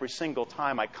say, every single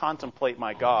time I contemplate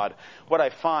my God, what I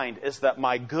find is that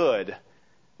my good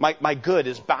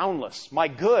is boundless. My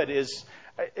good is...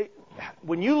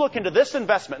 When you look into this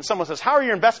investment and someone says, how are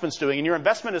your investments doing? And your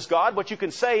investment is God, what you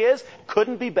can say is,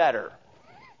 couldn't be better.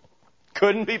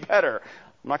 Couldn't be better.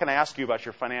 I'm not going to ask you about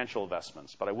your financial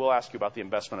investments, but I will ask you about the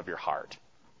investment of your heart.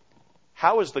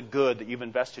 How is the good that you've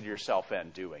invested yourself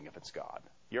in doing if it's God?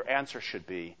 Your answer should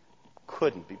be,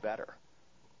 couldn't be better.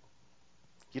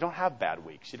 You don't have bad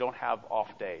weeks. You don't have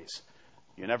off days.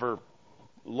 You never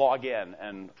log in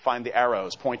and find the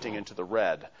arrows pointing into the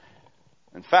red.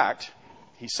 In fact,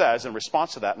 he says in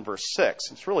response to that in verse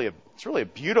 6, it's really a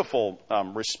beautiful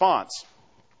response.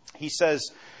 He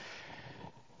says,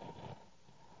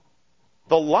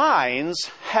 the lines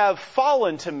have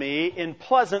fallen to me in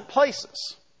pleasant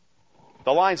places.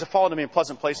 The lines have fallen to me in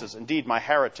pleasant places. Indeed, my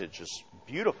heritage is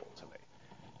beautiful to me.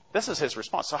 This is his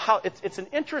response. So it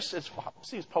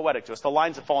seems poetic to us. The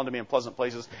lines have fallen to me in pleasant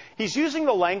places. He's using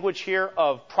the language here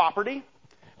of property.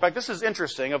 In fact, this is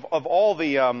interesting. Of all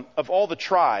the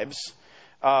tribes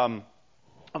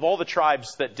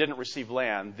that didn't receive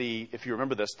land, if you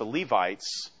remember this, the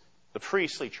Levites, the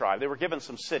priestly tribe, they were given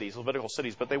some cities, Levitical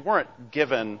cities, but they weren't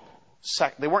given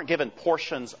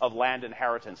portions of land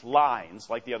inheritance, lines,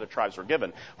 like the other tribes were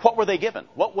given. What were they given?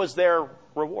 What was their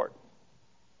reward?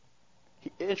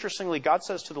 Interestingly, God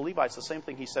says to the Levites the same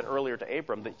thing he said earlier to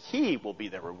Abram, that he will be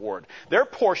their reward. Their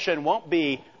portion won't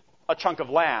be a chunk of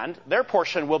land. Their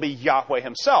portion will be Yahweh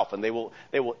himself, and they will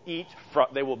be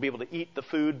able to eat the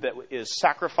food that is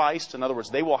sacrificed. In other words,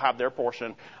 they will have their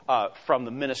portion from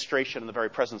the ministration in the very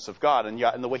presence of God.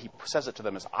 And the way he says it to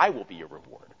them is, I will be your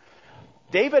reward.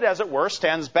 David, as it were,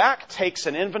 stands back, takes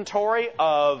an inventory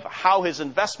of how his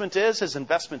investment is. His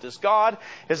investment is God.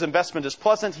 His investment is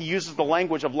pleasant. He uses the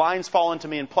language of lines fall into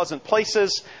me in pleasant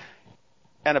places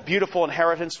and a beautiful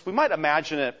inheritance. We might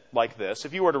imagine it like this.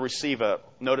 If you were to receive a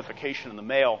notification in the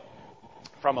mail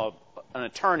from an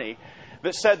attorney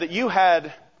that said that you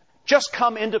had just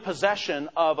come into possession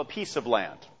of a piece of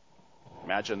land.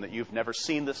 Imagine that you've never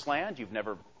seen this land, you've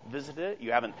never visited it,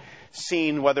 you haven't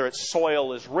seen whether its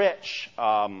soil is rich,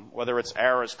 whether its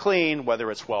air is clean, whether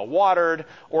it's well watered,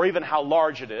 or even how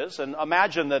large it is. And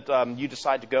imagine that you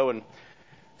decide to go and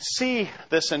see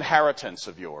this inheritance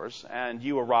of yours, and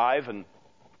you arrive and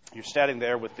you're standing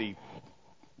there with the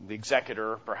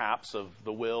executor, perhaps, of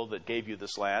the will that gave you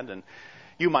this land, and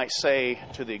you might say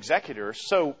to the executor,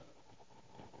 so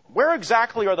where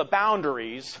exactly are the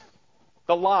boundaries,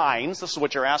 the lines, this is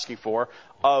what you're asking for,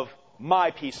 of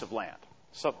my piece of land?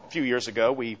 So a few years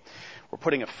ago, we were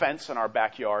putting a fence in our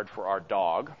backyard for our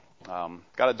dog.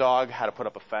 Got a dog, had to put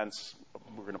up a fence.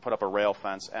 We're going to put up a rail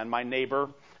fence. And my neighbor,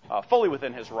 fully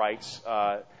within his rights,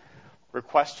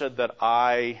 requested that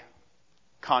I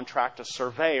contract a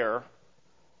surveyor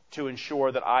to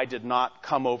ensure that I did not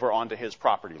come over onto his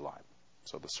property line.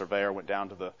 So the surveyor went down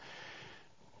to the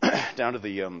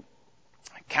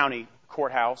county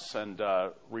courthouse and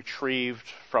retrieved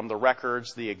from the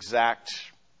records the exact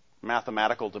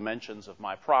mathematical dimensions of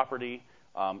my property.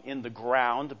 In the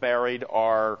ground buried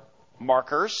are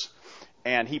markers,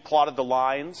 and he plotted the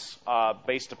lines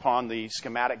based upon the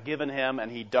schematic given him,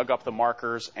 and he dug up the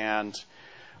markers, and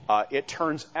it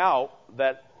turns out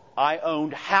that I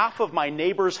owned half of my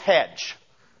neighbor's hedge,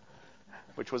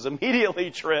 which was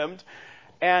immediately trimmed.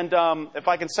 And if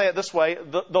I can say it this way,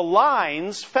 the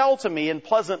lines fell to me in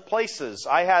pleasant places.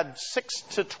 I had 6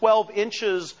 to 12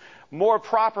 inches more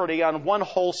property on one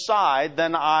whole side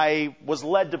than I was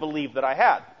led to believe that I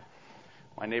had.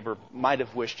 My neighbor might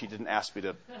have wished he didn't ask me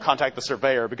to contact the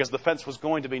surveyor because the fence was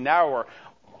going to be narrower.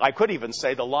 I could even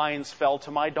say the lines fell to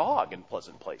my dog in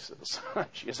pleasant places.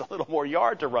 She has a little more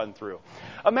yard to run through.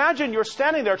 Imagine you're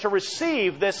standing there to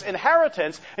receive this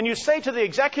inheritance, and you say to the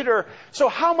executor, so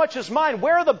how much is mine?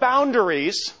 Where are the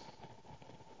boundaries?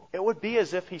 It would be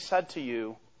as if he said to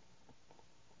you,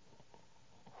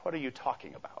 what are you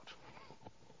talking about?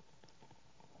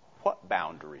 What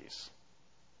boundaries?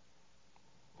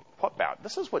 What boundaries?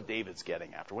 This is what David's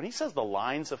getting after. When he says the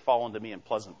lines have fallen to me in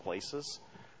pleasant places,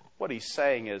 what he's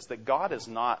saying is that God is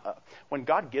not, when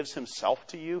God gives himself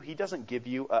to you, he doesn't give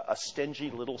you a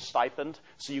stingy little stipend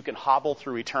so you can hobble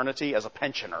through eternity as a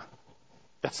pensioner.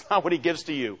 That's not what he gives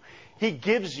to you. He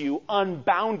gives you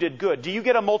unbounded good. Do you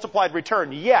get a multiplied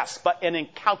return? Yes, but an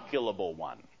incalculable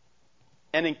one.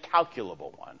 An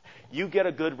incalculable one. You get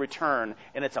a good return,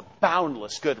 and it's a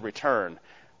boundless good return.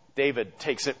 David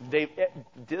takes it.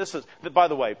 This is, by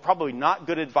the way, probably not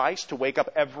good advice to wake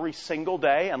up every single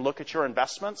day and look at your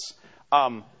investments.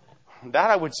 That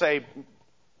I would say,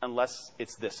 unless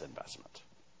it's this investment.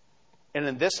 And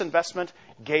in this investment,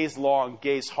 gaze long,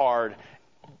 gaze hard,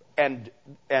 and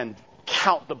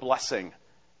count the blessing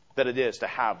that it is to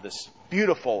have this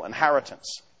beautiful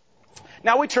inheritance.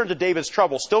 Now we turn to David's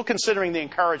trouble, still considering the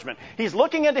encouragement. He's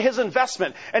looking into his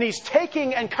investment, and he's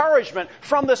taking encouragement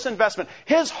from this investment.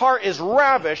 His heart is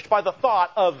ravished by the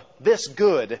thought of this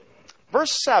good.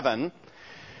 Verse 7,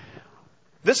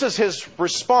 this is his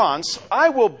response. I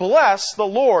will bless the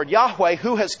Lord, Yahweh,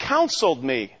 who has counseled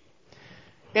me.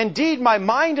 Indeed, my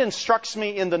mind instructs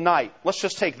me in the night. Let's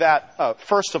just take that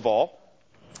first of all.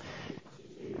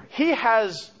 He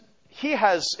has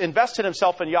invested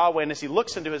himself in Yahweh, and as he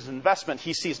looks into his investment,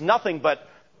 he sees nothing but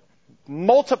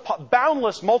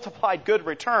boundless multiplied good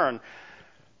return.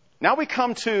 Now we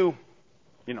come to,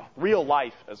 real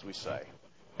life, as we say.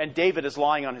 And David is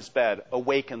lying on his bed,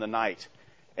 awake in the night.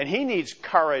 And he needs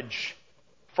courage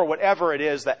for whatever it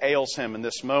is that ails him in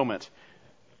this moment.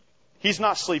 He's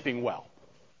not sleeping well.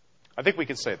 I think we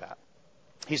can say that.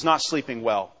 He's not sleeping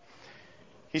well.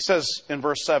 He says in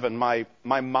verse 7, my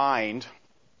mind...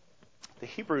 The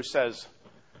Hebrew says,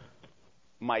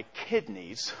 my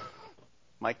kidneys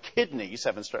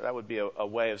haven't started. That would be a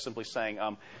way of simply saying,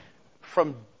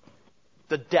 from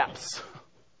the depths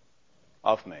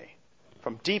of me,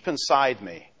 from deep inside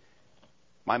me,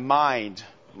 my mind,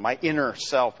 my inner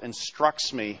self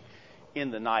instructs me in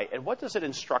the night. And what does it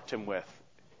instruct him with?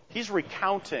 He's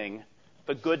recounting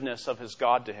the goodness of his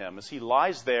God to him as he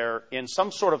lies there in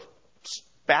some sort of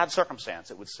bad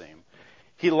circumstance, it would seem.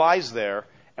 He lies there.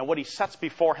 And what he sets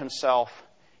before himself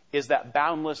is that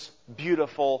boundless,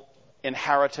 beautiful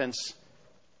inheritance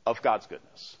of God's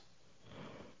goodness.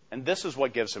 And this is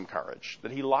what gives him courage.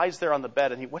 That he lies there on the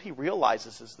bed, and what he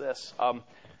realizes is this.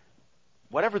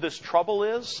 whatever this trouble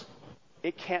is,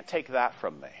 it can't take that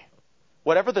from me.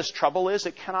 Whatever this trouble is,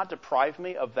 it cannot deprive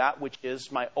me of that which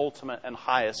is my ultimate and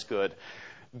highest good.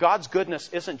 God's goodness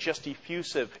isn't just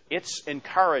effusive, it's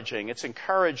encouraging. It's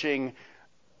encouraging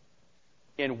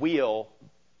in weal,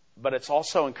 but it's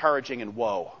also encouraging in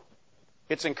woe.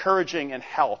 It's encouraging in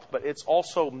health, but it's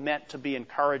also meant to be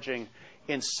encouraging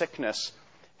in sickness.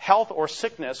 Health or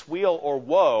sickness, weal or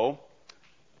woe,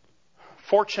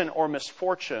 fortune or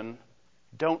misfortune,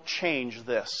 don't change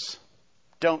this.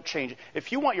 Don't change it.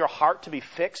 If you want your heart to be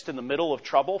fixed in the middle of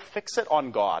trouble, fix it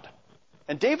on God.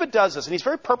 And David does this, and he's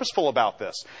very purposeful about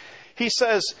this. He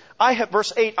says,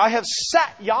 verse 8, I have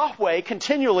set Yahweh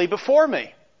continually before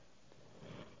me.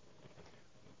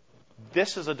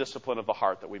 This is a discipline of the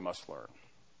heart that we must learn.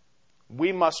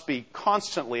 We must be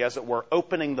constantly, as it were,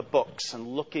 opening the books and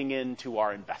looking into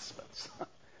our investments.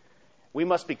 We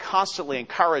must be constantly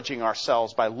encouraging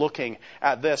ourselves by looking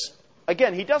at this.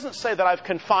 Again, he doesn't say that I've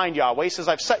confined Yahweh. He says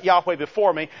I've set Yahweh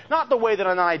before me. Not the way that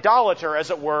an idolater, as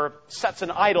it were, sets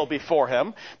an idol before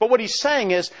him. But what he's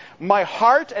saying is my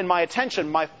heart and my attention,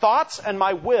 my thoughts and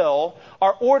my will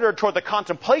are ordered toward the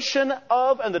contemplation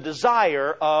of and the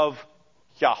desire of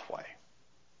Yahweh.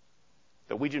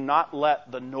 That we do not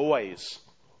let the noise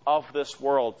of this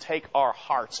world take our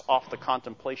hearts off the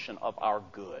contemplation of our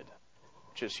good,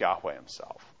 which is Yahweh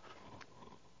himself.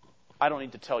 I don't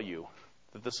need to tell you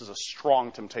that this is a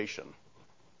strong temptation.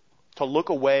 To look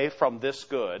away from this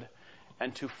good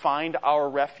and to find our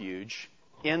refuge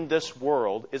in this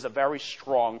world is a very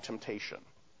strong temptation.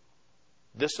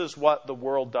 This is what the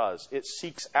world does. It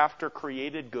seeks after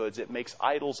created goods. It makes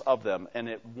idols of them, and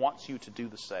it wants you to do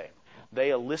the same. They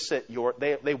elicit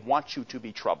they want you to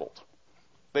be troubled.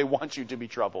 They want you to be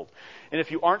troubled. And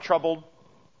if you aren't troubled,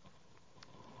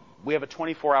 we have a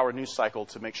 24-hour news cycle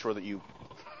to make sure that you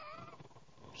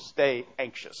stay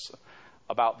anxious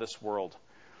about this world.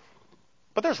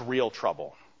 But there's real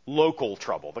trouble, local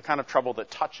trouble, the kind of trouble that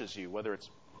touches you, whether it's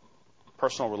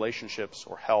personal relationships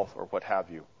or health or what have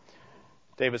you.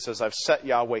 David says, I've set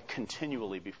Yahweh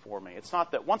continually before me. It's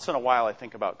not that once in a while I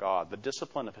think about God. The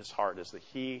discipline of his heart is that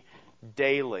he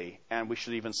daily, and we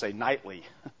should even say nightly,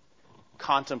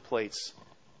 contemplates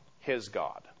his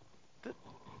God.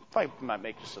 If I might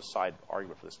make just a side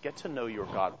argument for this, get to know your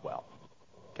God well.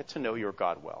 Get to know your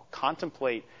God well.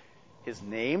 Contemplate his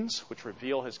names, which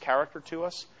reveal his character to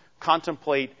us.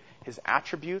 Contemplate his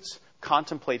attributes.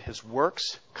 Contemplate his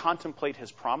works. Contemplate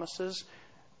his promises.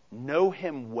 Know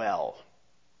him well.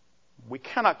 We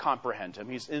cannot comprehend him.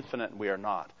 He's infinite and we are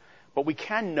not. But we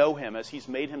can know him as he's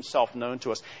made himself known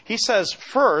to us. He says,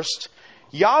 first,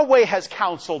 Yahweh has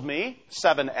counseled me,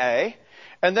 7a.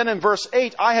 And then in verse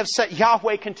 8, I have set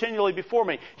Yahweh continually before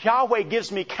me. Yahweh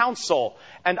gives me counsel,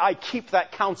 and I keep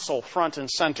that counsel front and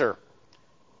center.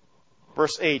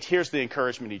 Verse 8, here's the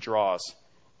encouragement he draws.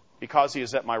 Because he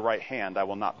is at my right hand, I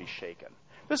will not be shaken.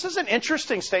 This is an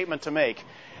interesting statement to make.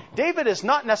 David is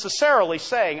not necessarily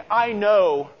saying, I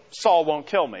know Saul won't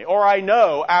kill me, or I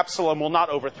know Absalom will not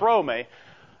overthrow me.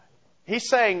 He's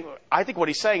saying, I think what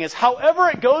he's saying is, however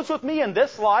it goes with me in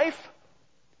this life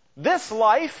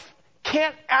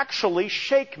can't actually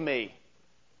shake me.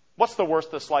 What's the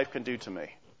worst this life can do to me?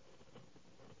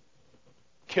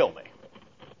 Kill me.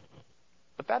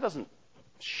 But that doesn't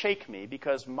shake me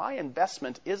because my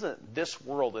investment isn't this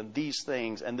world and these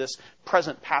things and this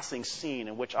present passing scene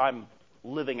in which I'm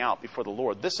living out before the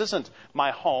Lord. This isn't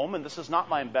my home and this is not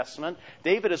my investment.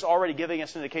 David is already giving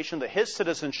us an indication that his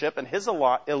citizenship and his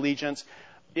allegiance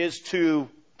is to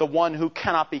the one who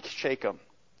cannot be shaken.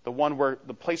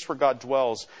 The place where God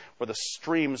dwells, where the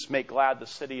streams make glad the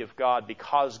city of God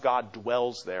because God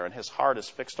dwells there and his heart is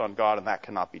fixed on God and that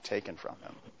cannot be taken from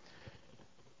him.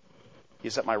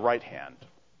 He's at my right hand.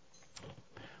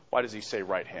 Why does he say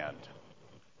right hand?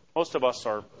 Most of us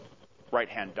are right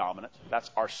hand dominant. That's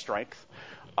our strength.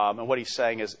 And what he's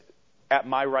saying is, at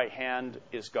my right hand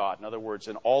is God. In other words,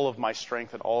 in all of my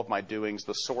strength and all of my doings,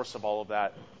 the source of all of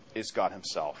that is God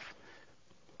himself.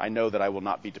 I know that I will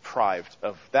not be deprived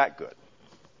of that good.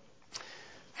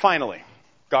 Finally,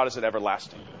 God is an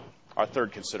everlasting good. Our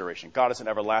third consideration. God is an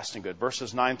everlasting good.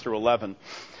 Verses 9 through 11.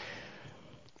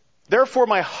 Therefore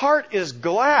my heart is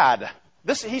glad.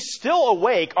 He's still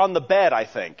awake on the bed, I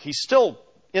think. He's still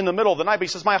in the middle of the night. But he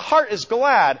says, my heart is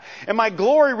glad and my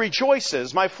glory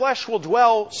rejoices. My flesh will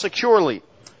dwell securely.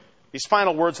 These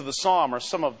final words of the psalm are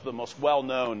some of the most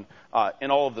well-known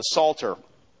in all of the Psalter.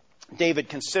 David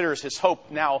considers his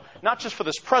hope now, not just for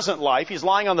this present life. He's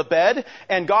lying on the bed,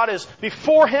 and God is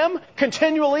before him,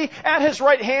 continually, at his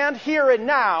right hand, here and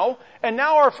now. And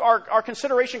now our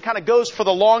consideration kind of goes for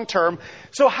the long term.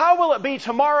 So how will it be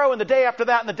tomorrow and the day after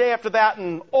that and the day after that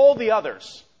and all the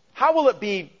others? How will it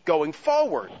be going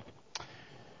forward?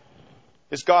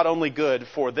 Is God only good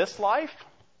for this life?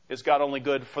 Is God only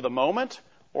good for the moment?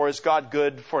 Or is God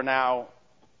good for now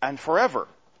and forever?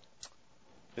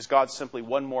 Is God simply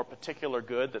one more particular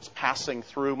good that's passing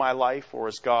through my life, or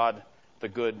is God the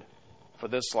good for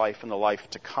this life and the life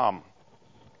to come?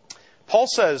 Paul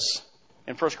says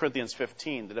in 1 Corinthians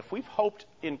 15 that if we've hoped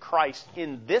in Christ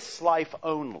in this life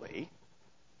only,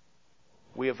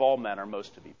 we of all men are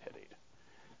most to be pitied.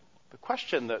 The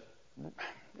question that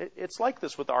it's like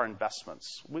this with our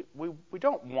investments. We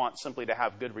don't want simply to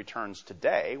have good returns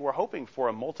today. We're hoping for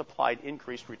a multiplied,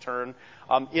 increased return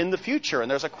in the future.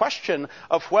 And there's a question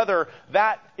of whether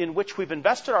that in which we've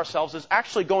invested ourselves is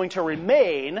actually going to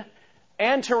remain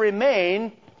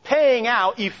paying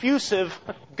out effusive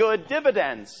good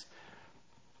dividends.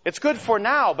 It's good for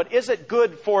now, but is it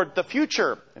good for the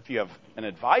future? If you have an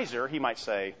advisor, he might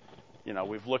say,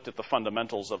 we've looked at the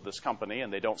fundamentals of this company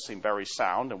and they don't seem very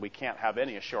sound, and we can't have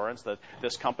any assurance that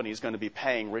this company is going to be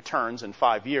paying returns in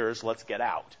 5 years. Let's get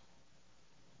out.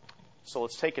 So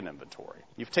let's take an inventory.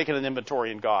 You've taken an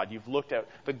inventory in God. You've looked at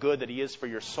the good that He is for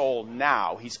your soul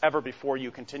now. He's ever before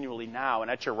you continually now and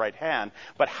at your right hand.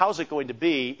 But how's it going to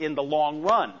be in the long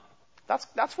run?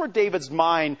 That's where David's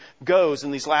mind goes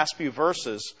in these last few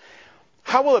verses.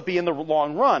 How will it be in the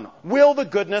long run? Will the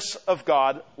goodness of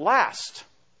God last?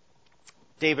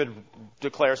 David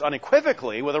declares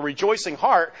unequivocally with a rejoicing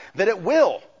heart that it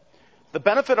will. The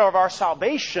benefit of our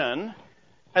salvation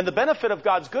and the benefit of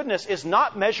God's goodness is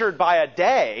not measured by a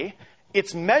day.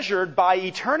 It's measured by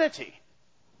eternity.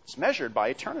 It's measured by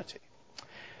eternity.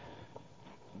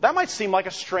 That might seem like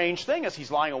a strange thing as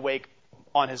he's lying awake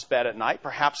on his bed at night,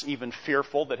 perhaps even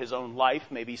fearful that his own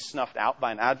life may be snuffed out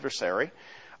by an adversary.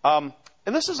 And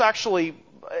this is actually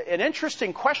an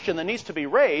interesting question that needs to be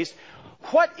raised.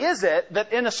 What is it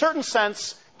that, in a certain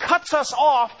sense, cuts us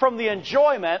off from the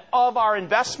enjoyment of our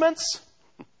investments?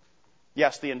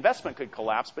 Yes, the investment could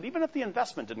collapse, but even if the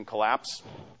investment didn't collapse,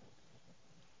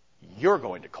 you're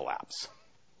going to collapse.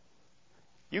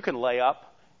 You can lay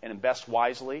up and invest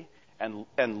wisely and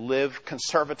live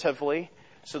conservatively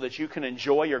so that you can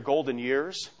enjoy your golden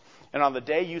years. And on the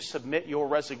day you submit your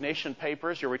resignation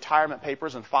papers, your retirement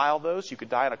papers, and file those, you could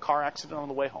die in a car accident on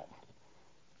the way home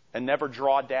and never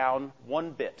draw down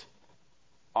one bit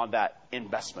on that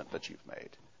investment that you've made.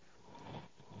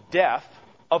 Death,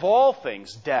 of all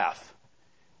things, death,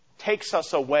 takes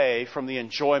us away from the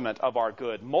enjoyment of our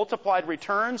good. Multiplied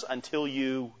returns until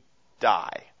you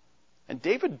die. And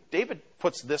David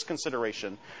puts this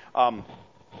consideration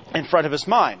in front of his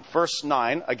mind. Verse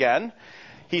 9, again,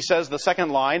 he says, the second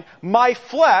line, my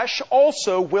flesh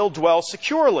also will dwell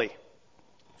securely.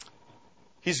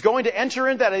 He's going to enter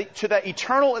into that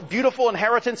eternal, beautiful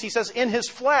inheritance, he says, in his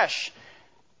flesh.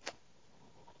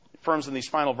 He affirms in these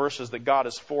final verses that God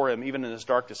is for him, even in his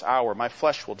darkest hour. My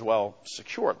flesh will dwell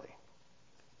securely.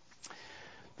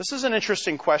 This is an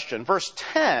interesting question. Verse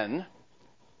 10,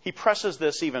 he presses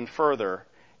this even further.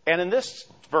 And in this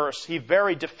verse, he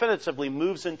very definitively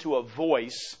moves into a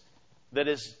voice that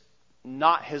is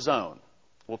not his own.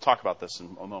 We'll talk about this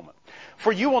in a moment.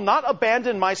 For you will not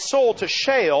abandon my soul to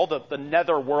Sheol, the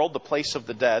nether world, the place of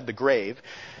the dead, the grave,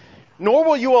 nor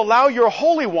will you allow your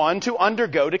Holy One to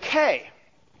undergo decay.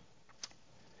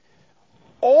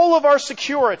 All of our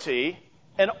security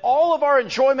and all of our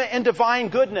enjoyment in divine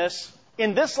goodness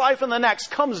in this life and the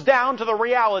next comes down to the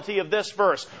reality of this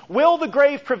verse. Will the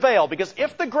grave prevail? Because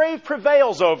if the grave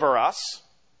prevails over us,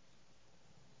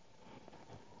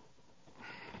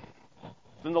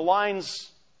 then the lines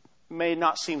may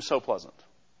not seem so pleasant.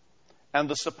 And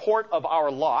the support of our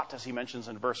lot, as he mentions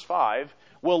in verse 5,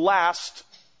 will last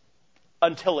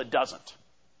until it doesn't.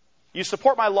 You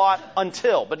support my lot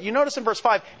until. But you notice in verse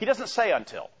 5, he doesn't say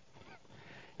until.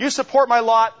 You support my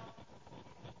lot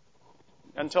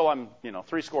until I'm,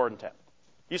 70.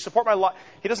 You support my lot.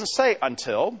 He doesn't say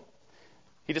until.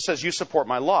 He just says, you support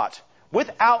my lot.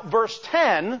 Without verse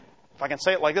 10, if I can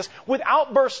say it like this,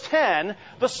 without verse 10,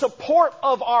 the support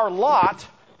of our lot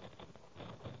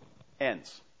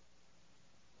ends.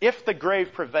 If the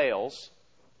grave prevails,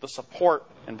 the support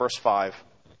in verse 5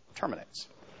 terminates.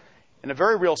 In a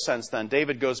very real sense, then,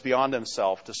 David goes beyond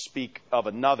himself to speak of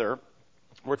another.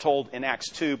 We're told in Acts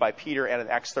 2 by Peter and in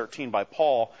Acts 13 by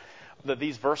Paul that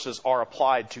these verses are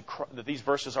that these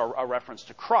verses are a reference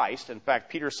to Christ. In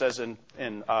fact, Peter says in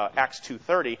Acts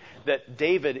 2:30 that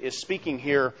David is speaking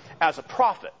here as a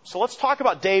prophet. So let's talk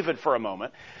about David for a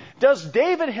moment. Does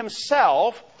David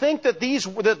himself think that these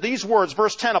words,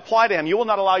 verse 10, apply to him? You will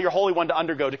not allow your Holy One to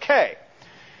undergo decay.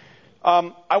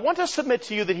 I want to submit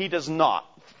to you that he does not.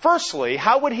 Firstly,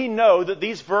 how would he know that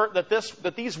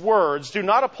these words do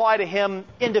not apply to him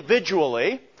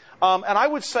individually? And I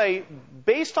would say,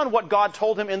 based on what God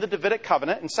told him in the Davidic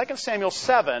covenant, in 2 Samuel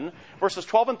 7, verses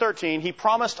 12 and 13, he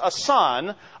promised a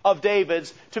son of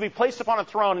David's to be placed upon a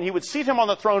throne, and he would seat him on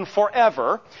the throne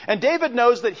forever. And David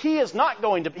knows that he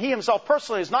himself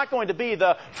personally is not going to be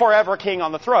the forever king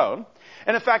on the throne.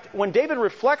 And in fact, when David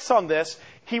reflects on this,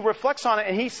 he reflects on it,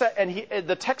 and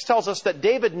the text tells us that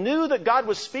David knew that God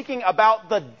was speaking about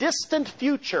the distant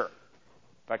future.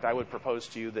 In fact, I would propose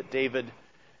to you that David,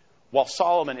 while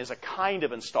Solomon is a kind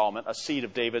of installment, a seed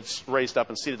of David's raised up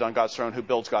and seated on God's throne who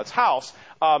builds God's house,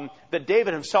 that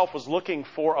David himself was looking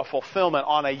for a fulfillment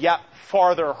on a yet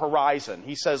farther horizon.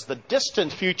 He says the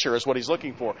distant future is what he's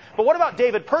looking for. But what about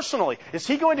David personally? Is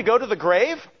he going to go to the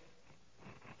grave?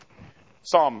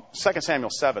 2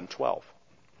 Samuel 7:12.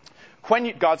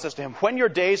 God says to him, when your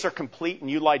days are complete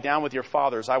and you lie down with your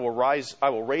fathers, I will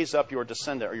raise up your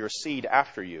descendant or your seed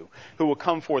after you, who will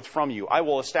come forth from you. I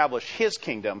will establish his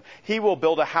kingdom. He will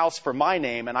build a house for my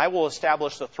name, and I will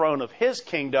establish the throne of his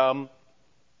kingdom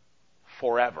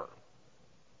forever.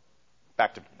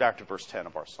 Back to verse 10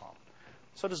 of our psalm.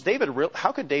 So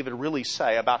how could David really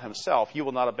say about himself, you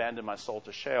will not abandon my soul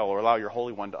to Sheol or allow your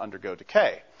Holy One to undergo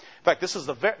decay? In fact, this is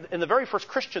in the very first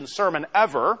Christian sermon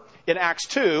ever in Acts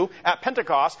 2 at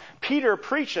Pentecost, Peter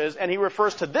preaches and he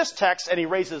refers to this text and he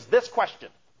raises this question.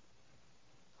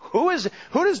 Who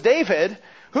does David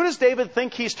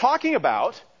think he's talking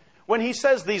about when he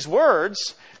says these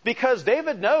words? Because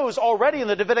David knows already in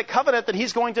the Davidic covenant that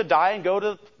he's going to die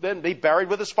and be buried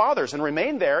with his fathers and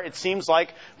remain there, it seems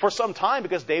like, for some time,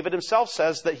 because David himself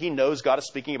says that he knows God is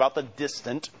speaking about the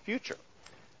distant future.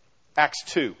 Acts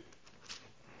 2.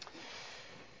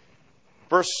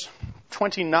 Verse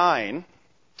 29,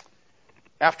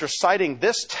 after citing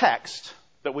this text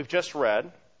that we've just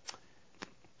read,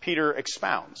 Peter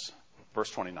expounds. Verse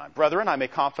 29, brethren, I may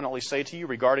confidently say to you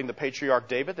regarding the patriarch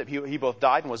David that he both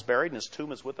died and was buried, and his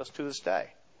tomb is with us to this day.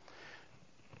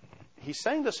 He's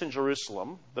saying this in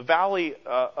Jerusalem. The valley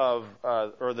the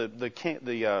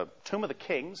tomb of the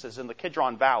kings is in the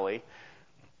Kidron Valley.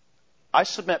 I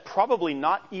submit probably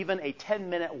not even a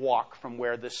 10-minute walk from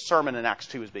where this sermon in Acts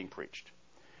 2 is being preached.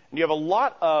 And you have a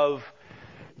lot of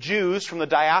Jews from the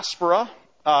diaspora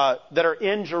that are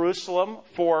in Jerusalem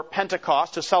for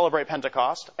Pentecost, to celebrate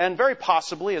Pentecost, and very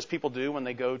possibly, as people do when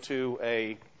they go to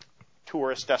a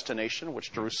tourist destination,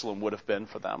 which Jerusalem would have been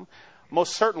for them,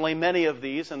 most certainly many of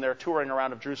these, in their touring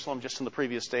around of Jerusalem just in the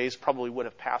previous days, probably would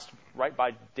have passed right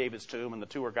by David's tomb, and the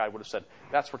tour guide would have said,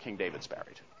 that's where King David's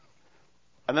buried.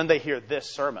 And then they hear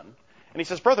this sermon. And he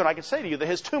says, brethren, I can say to you that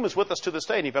his tomb is with us to this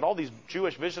day. And you've got all these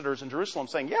Jewish visitors in Jerusalem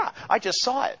saying, yeah, I just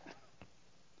saw it.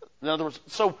 In other words,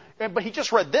 but he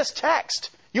just read this text.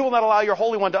 You will not allow your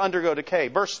Holy One to undergo decay.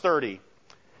 Verse 30,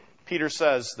 Peter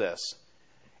says this.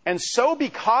 And so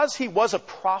because he was a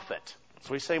prophet, that's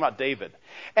what he's saying about David,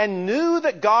 and knew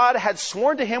that God had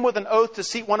sworn to him with an oath to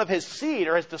seat one of his seed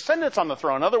or his descendants on the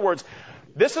throne. In other words,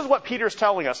 this is what Peter's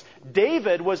telling us.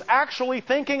 David was actually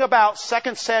thinking about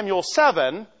 2 Samuel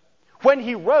 7 when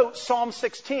he wrote Psalm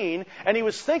 16, and he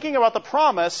was thinking about the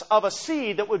promise of a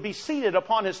seed that would be seated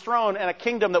upon his throne and a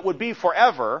kingdom that would be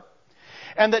forever.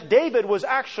 And that David was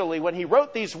actually, when he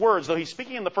wrote these words, though he's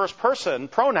speaking in the first person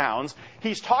pronouns,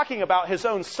 he's talking about his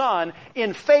own son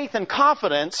in faith and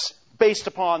confidence based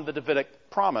upon the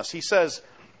Davidic promise. He says,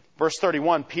 verse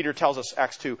 31, Peter tells us,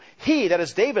 Acts 2, he, that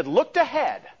is David, looked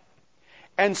ahead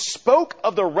and spoke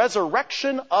of the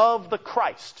resurrection of the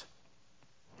Christ.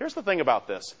 Here's the thing about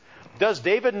this. Does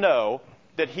David know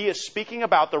that he is speaking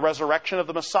about the resurrection of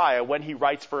the Messiah when he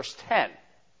writes verse 10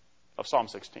 of Psalm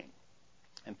 16?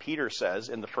 And Peter says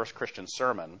in the first Christian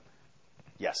sermon,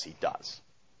 yes, he does.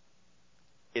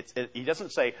 He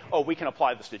doesn't say, oh, we can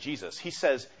apply this to Jesus. He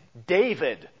says,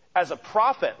 David, as a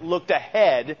prophet, looked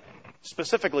ahead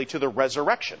specifically to the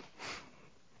resurrection.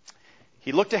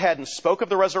 He looked ahead and spoke of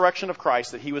the resurrection of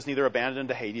Christ, that he was neither abandoned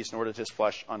to Hades, nor did his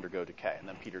flesh undergo decay. And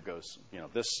then Peter goes,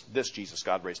 this Jesus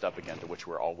God raised up again, to which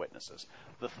we're all witnesses.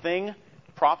 The thing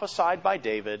prophesied by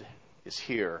David is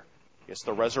here. It's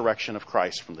the resurrection of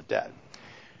Christ from the dead.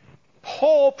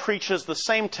 Paul preaches the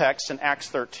same text in Acts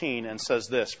 13 and says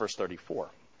this, verse 34.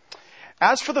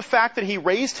 As for the fact that he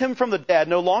raised him from the dead,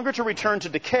 no longer to return to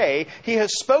decay, he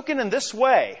has spoken in this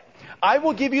way. I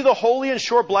will give you the holy and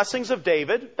sure blessings of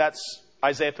David. That's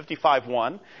Isaiah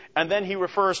 55:1. And then he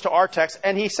refers to our text,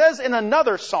 and he says in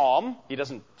another psalm, he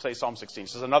doesn't say Psalm 16, he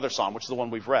says another psalm, which is the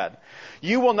one we've read,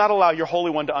 you will not allow your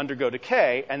Holy One to undergo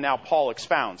decay. And now Paul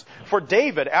expounds. For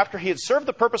David, after he had served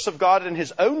the purpose of God in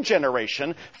his own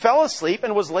generation, fell asleep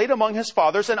and was laid among his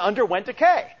fathers and underwent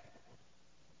decay.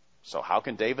 So how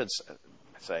can David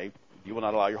say, you will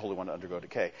not allow your Holy One to undergo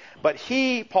decay? But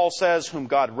he, Paul says, whom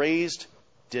God raised,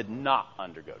 did not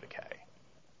undergo decay.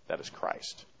 That is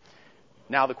Christ.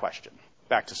 Now the question,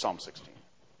 back to Psalm 16.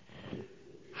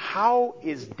 How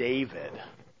is David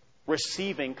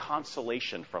receiving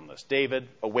consolation from this? David,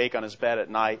 awake on his bed at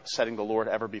night, setting the Lord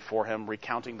ever before him,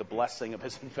 recounting the blessing of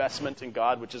his investment in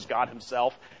God, which is God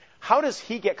himself. How does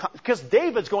he get... Because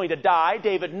David's going to die.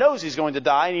 David knows he's going to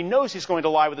die, and he knows he's going to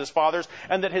lie with his fathers,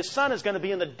 and that his son is going to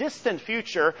be in the distant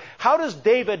future. How does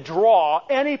David draw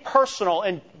any personal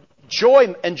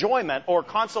enjoyment or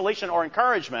consolation or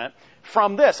encouragement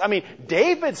from this? I mean,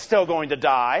 David's still going to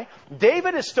die.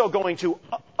 David is still going to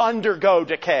undergo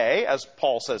decay, as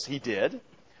Paul says he did.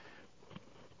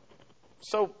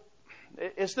 So,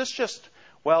 is this just,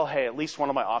 well, hey, at least one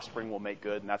of my offspring will make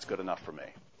good, and that's good enough for me?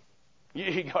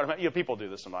 People do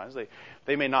this sometimes.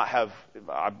 They may not have,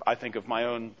 I think of my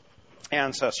own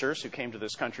ancestors who came to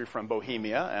this country from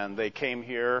Bohemia, and they came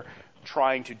here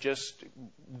trying to just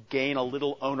gain a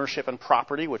little ownership and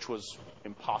property, which was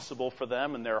impossible for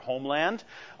them in their homeland.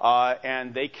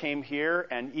 And they came here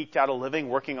and eked out a living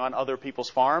working on other people's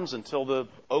farms until the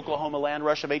Oklahoma land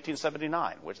rush of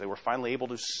 1879, which they were finally able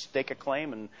to stake a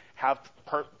claim and have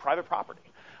private property.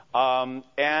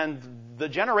 And the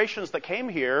generations that came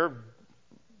here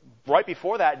right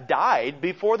before that died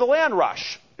before the land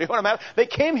rush. You know what I mean? They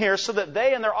came here so that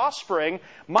they and their offspring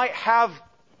might have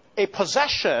a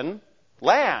possession,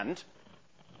 land,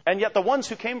 and yet the ones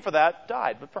who came for that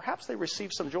died. But perhaps they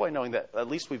received some joy knowing that at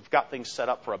least we've got things set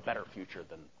up for a better future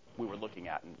than we were looking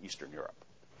at in Eastern Europe.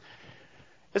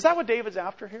 Is that what David's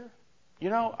after here? You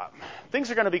know,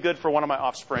 things are going to be good for one of my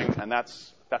offspring, and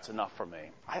that's enough for me.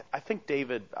 I think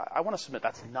David, I want to submit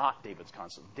that's not David's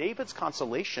consolation. David's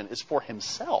consolation is for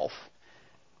himself,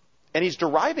 and he's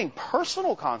deriving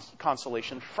personal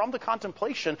consolation from the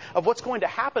contemplation of what's going to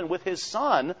happen with his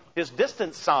son, his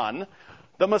distant son,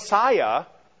 the Messiah,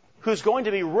 who's going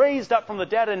to be raised up from the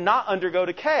dead and not undergo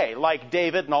decay, like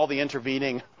David and all the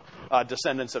intervening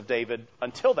descendants of David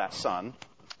until that son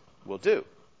will do.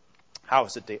 How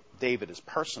is it David is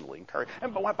personally encouraged?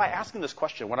 And by asking this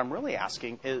question, what I'm really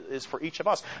asking is for each of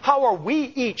us. How are we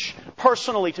each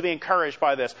personally to be encouraged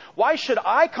by this? Why should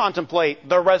I contemplate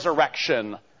the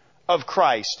resurrection of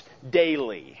Christ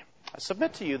daily? I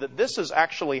submit to you that this is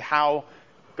actually how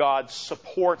God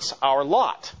supports our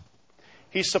lot.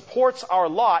 He supports our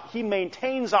lot. He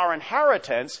maintains our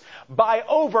inheritance by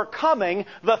overcoming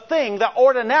the thing that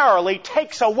ordinarily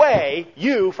takes away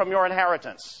you from your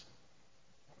inheritance.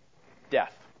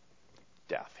 Death.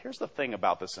 Death. Here's the thing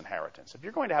about this inheritance. If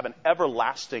you're going to have an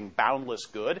everlasting, boundless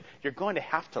good, you're going to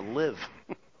have to live.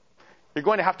 You're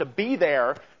going to have to be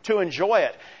there to enjoy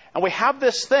it. And we have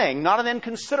this thing, not an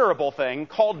inconsiderable thing,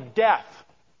 called death.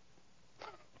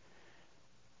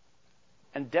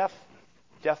 And death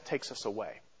takes us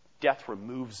away. Death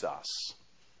removes us.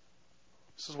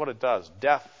 This is what it does.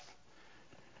 Death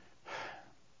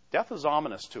is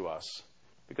ominous to us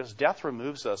because death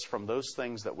removes us from those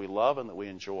things that we love and that we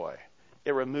enjoy.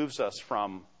 It removes us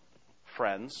from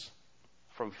friends,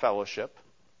 from fellowship,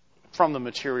 from the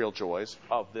material joys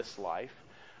of this life.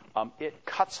 It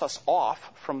cuts us off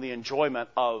from the enjoyment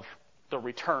of the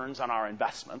returns on our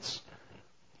investments.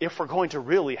 If we're going to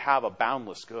really have a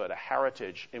boundless good, a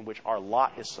heritage in which our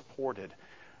lot is supported,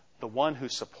 the one who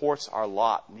supports our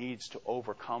lot needs to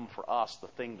overcome for us the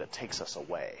thing that takes us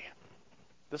away.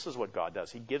 This is what God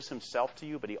does. He gives himself to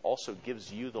you, but he also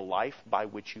gives you the life by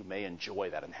which you may enjoy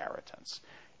that inheritance.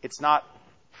 It's not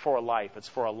for a life. It's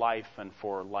for a life and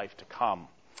for life to come.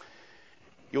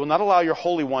 You will not allow your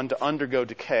Holy One to undergo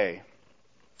decay.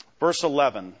 Verse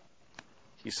 11,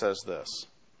 he says this.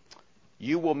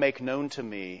 You will make known to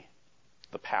me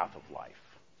the path of life.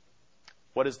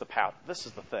 What is the path? This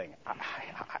is the thing.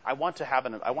 I want to have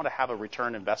a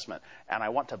return investment, and I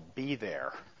want to be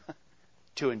there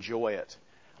to enjoy it.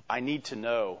 I need to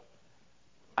know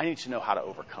how to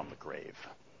overcome the grave.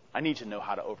 I need to know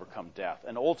how to overcome death.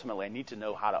 And ultimately, I need to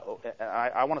know how to...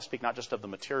 I want to speak not just of the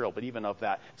material, but even of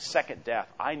that second death.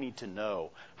 I need to know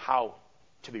how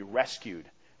to be rescued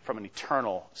from an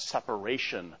eternal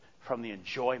separation from the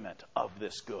enjoyment of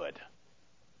this good.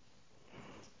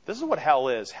 This is what hell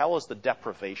is. Hell is the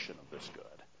deprivation of this good.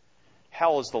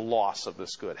 Hell is the loss of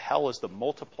this good. Hell is the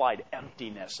multiplied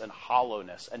emptiness and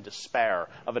hollowness and despair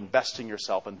of investing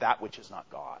yourself in that which is not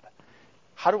God.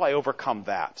 How do I overcome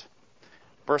that?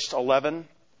 Verse 11,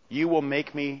 you will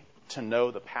make me to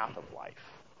know the path of life.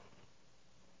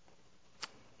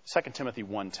 2 Timothy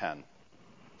 1:10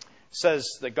 says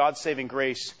that God's saving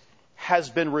grace has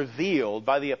been revealed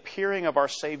by the appearing of our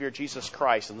Savior Jesus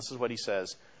Christ. And this is what he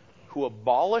says, who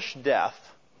abolished death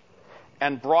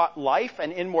and brought life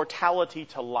and immortality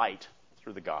to light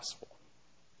through the gospel.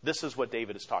 This is what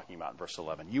David is talking about in verse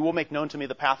 11. You will make known to me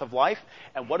the path of life.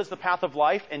 And what is the path of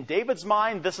life? In David's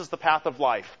mind, this is the path of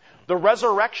life. The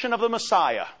resurrection of the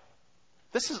Messiah.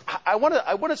 I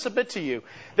want to submit to you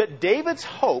that David's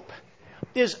hope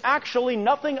is actually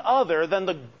nothing other than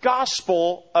the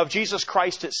gospel of Jesus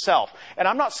Christ itself. And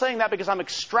I'm not saying that because I'm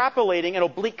extrapolating an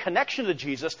oblique connection to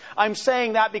Jesus. I'm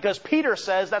saying that because Peter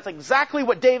says that's exactly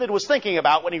what David was thinking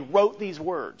about when he wrote these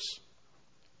words.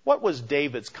 What was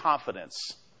David's confidence?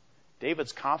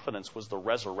 David's confidence was the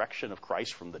resurrection of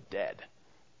Christ from the dead.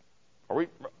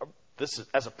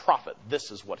 As a prophet,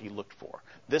 this is what he looked for.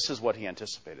 This is what he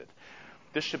anticipated.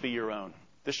 This should be your own.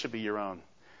 This should be your own.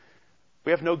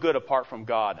 We have no good apart from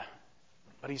God.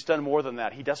 But he's done more than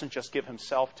that. He doesn't just give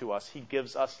himself to us. He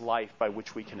gives us life by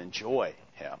which we can enjoy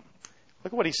him.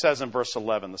 Look at what he says in verse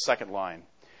 11, the second line.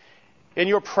 In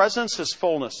your presence is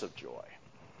fullness of joy.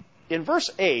 In verse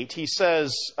 8, he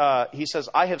says, I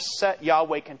have set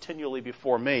Yahweh continually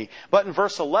before me. But in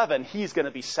verse 11, he's going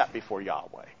to be set before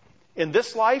Yahweh. In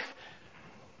this life,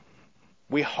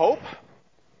 we hope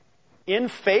in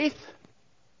faith,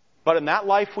 but in that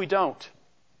life we don't.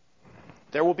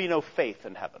 There will be no faith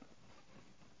in heaven,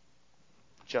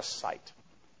 just sight.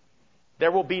 There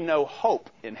will be no hope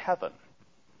in heaven,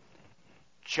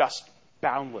 just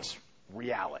boundless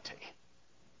reality.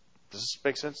 Does this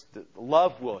make sense?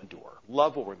 Love will endure.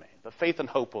 Love will remain. But faith and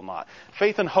hope will not.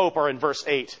 Faith and hope are in verse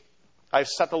 8. I have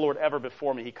set the Lord ever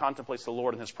before me. He contemplates the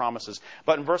Lord and his promises.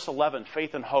 But in verse 11,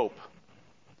 faith and hope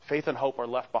are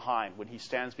left behind when he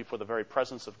stands before the very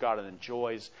presence of God and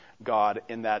enjoys God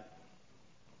in that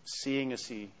seeing as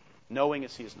he, knowing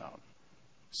as he is known.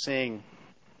 Seeing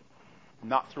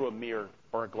not through a mirror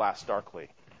or a glass darkly,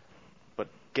 but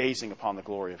gazing upon the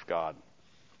glory of God.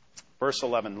 Verse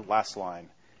 11, last line.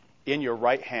 In your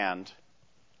right hand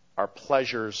are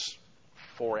pleasures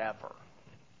forever.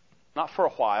 Not for a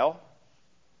while.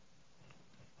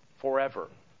 Forever.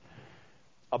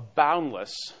 A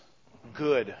boundless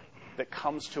good that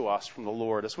comes to us from the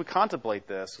Lord. As we contemplate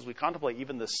this, as we contemplate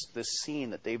even this scene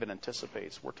that David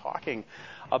anticipates, we're talking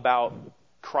about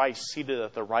Christ seated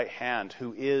at the right hand,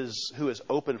 who is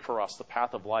open for us the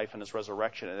path of life and his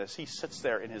resurrection. And as he sits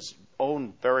there in his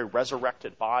own very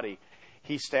resurrected body,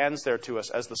 he stands there to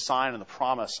us as the sign and the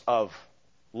promise of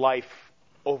life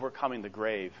overcoming the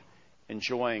grave,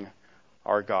 enjoying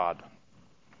our God.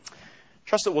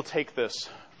 Trust that we'll take this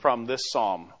from this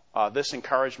psalm, this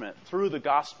encouragement through the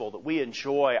gospel, that we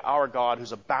enjoy our God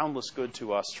who's a boundless good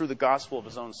to us, through the gospel of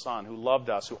his own Son, who loved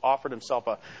us, who offered himself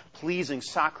a pleasing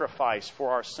sacrifice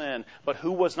for our sin, but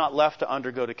who was not left to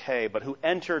undergo decay, but who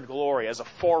entered glory as a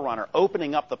forerunner,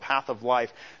 opening up the path of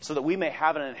life so that we may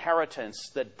have an inheritance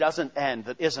that doesn't end,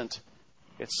 that isn't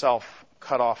itself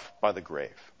cut off by the grave.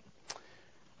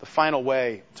 The final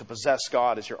way to possess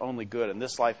God as your only good in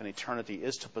this life and eternity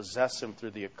is to possess him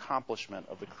through the accomplishment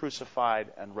of the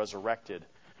crucified and resurrected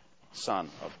Son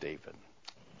of David.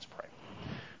 Let's pray.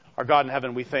 Our God in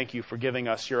heaven, we thank you for giving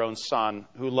us your own Son,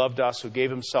 who loved us, who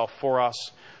gave himself for us,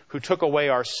 who took away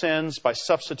our sins by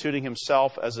substituting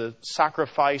himself as a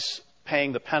sacrifice,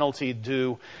 paying the penalty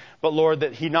due. But Lord,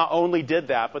 that he not only did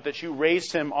that, but that you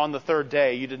raised him on the third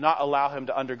day. You did not allow him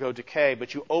to undergo decay,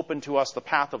 but you opened to us the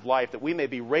path of life, that we may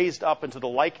be raised up into the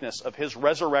likeness of his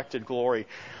resurrected glory.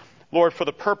 Lord, for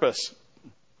the purpose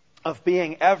of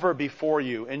being ever before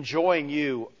you, enjoying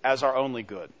you as our only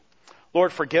good.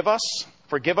 Lord, forgive us.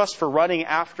 Forgive us for running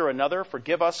after another.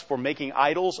 Forgive us for making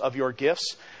idols of your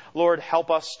gifts. Lord,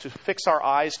 help us to fix our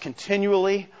eyes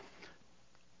continually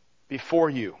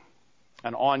before you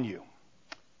and on you.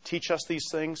 Teach us these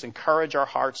things. Encourage our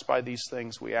hearts by these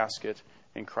things. We ask it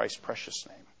in Christ's precious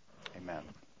name. Amen.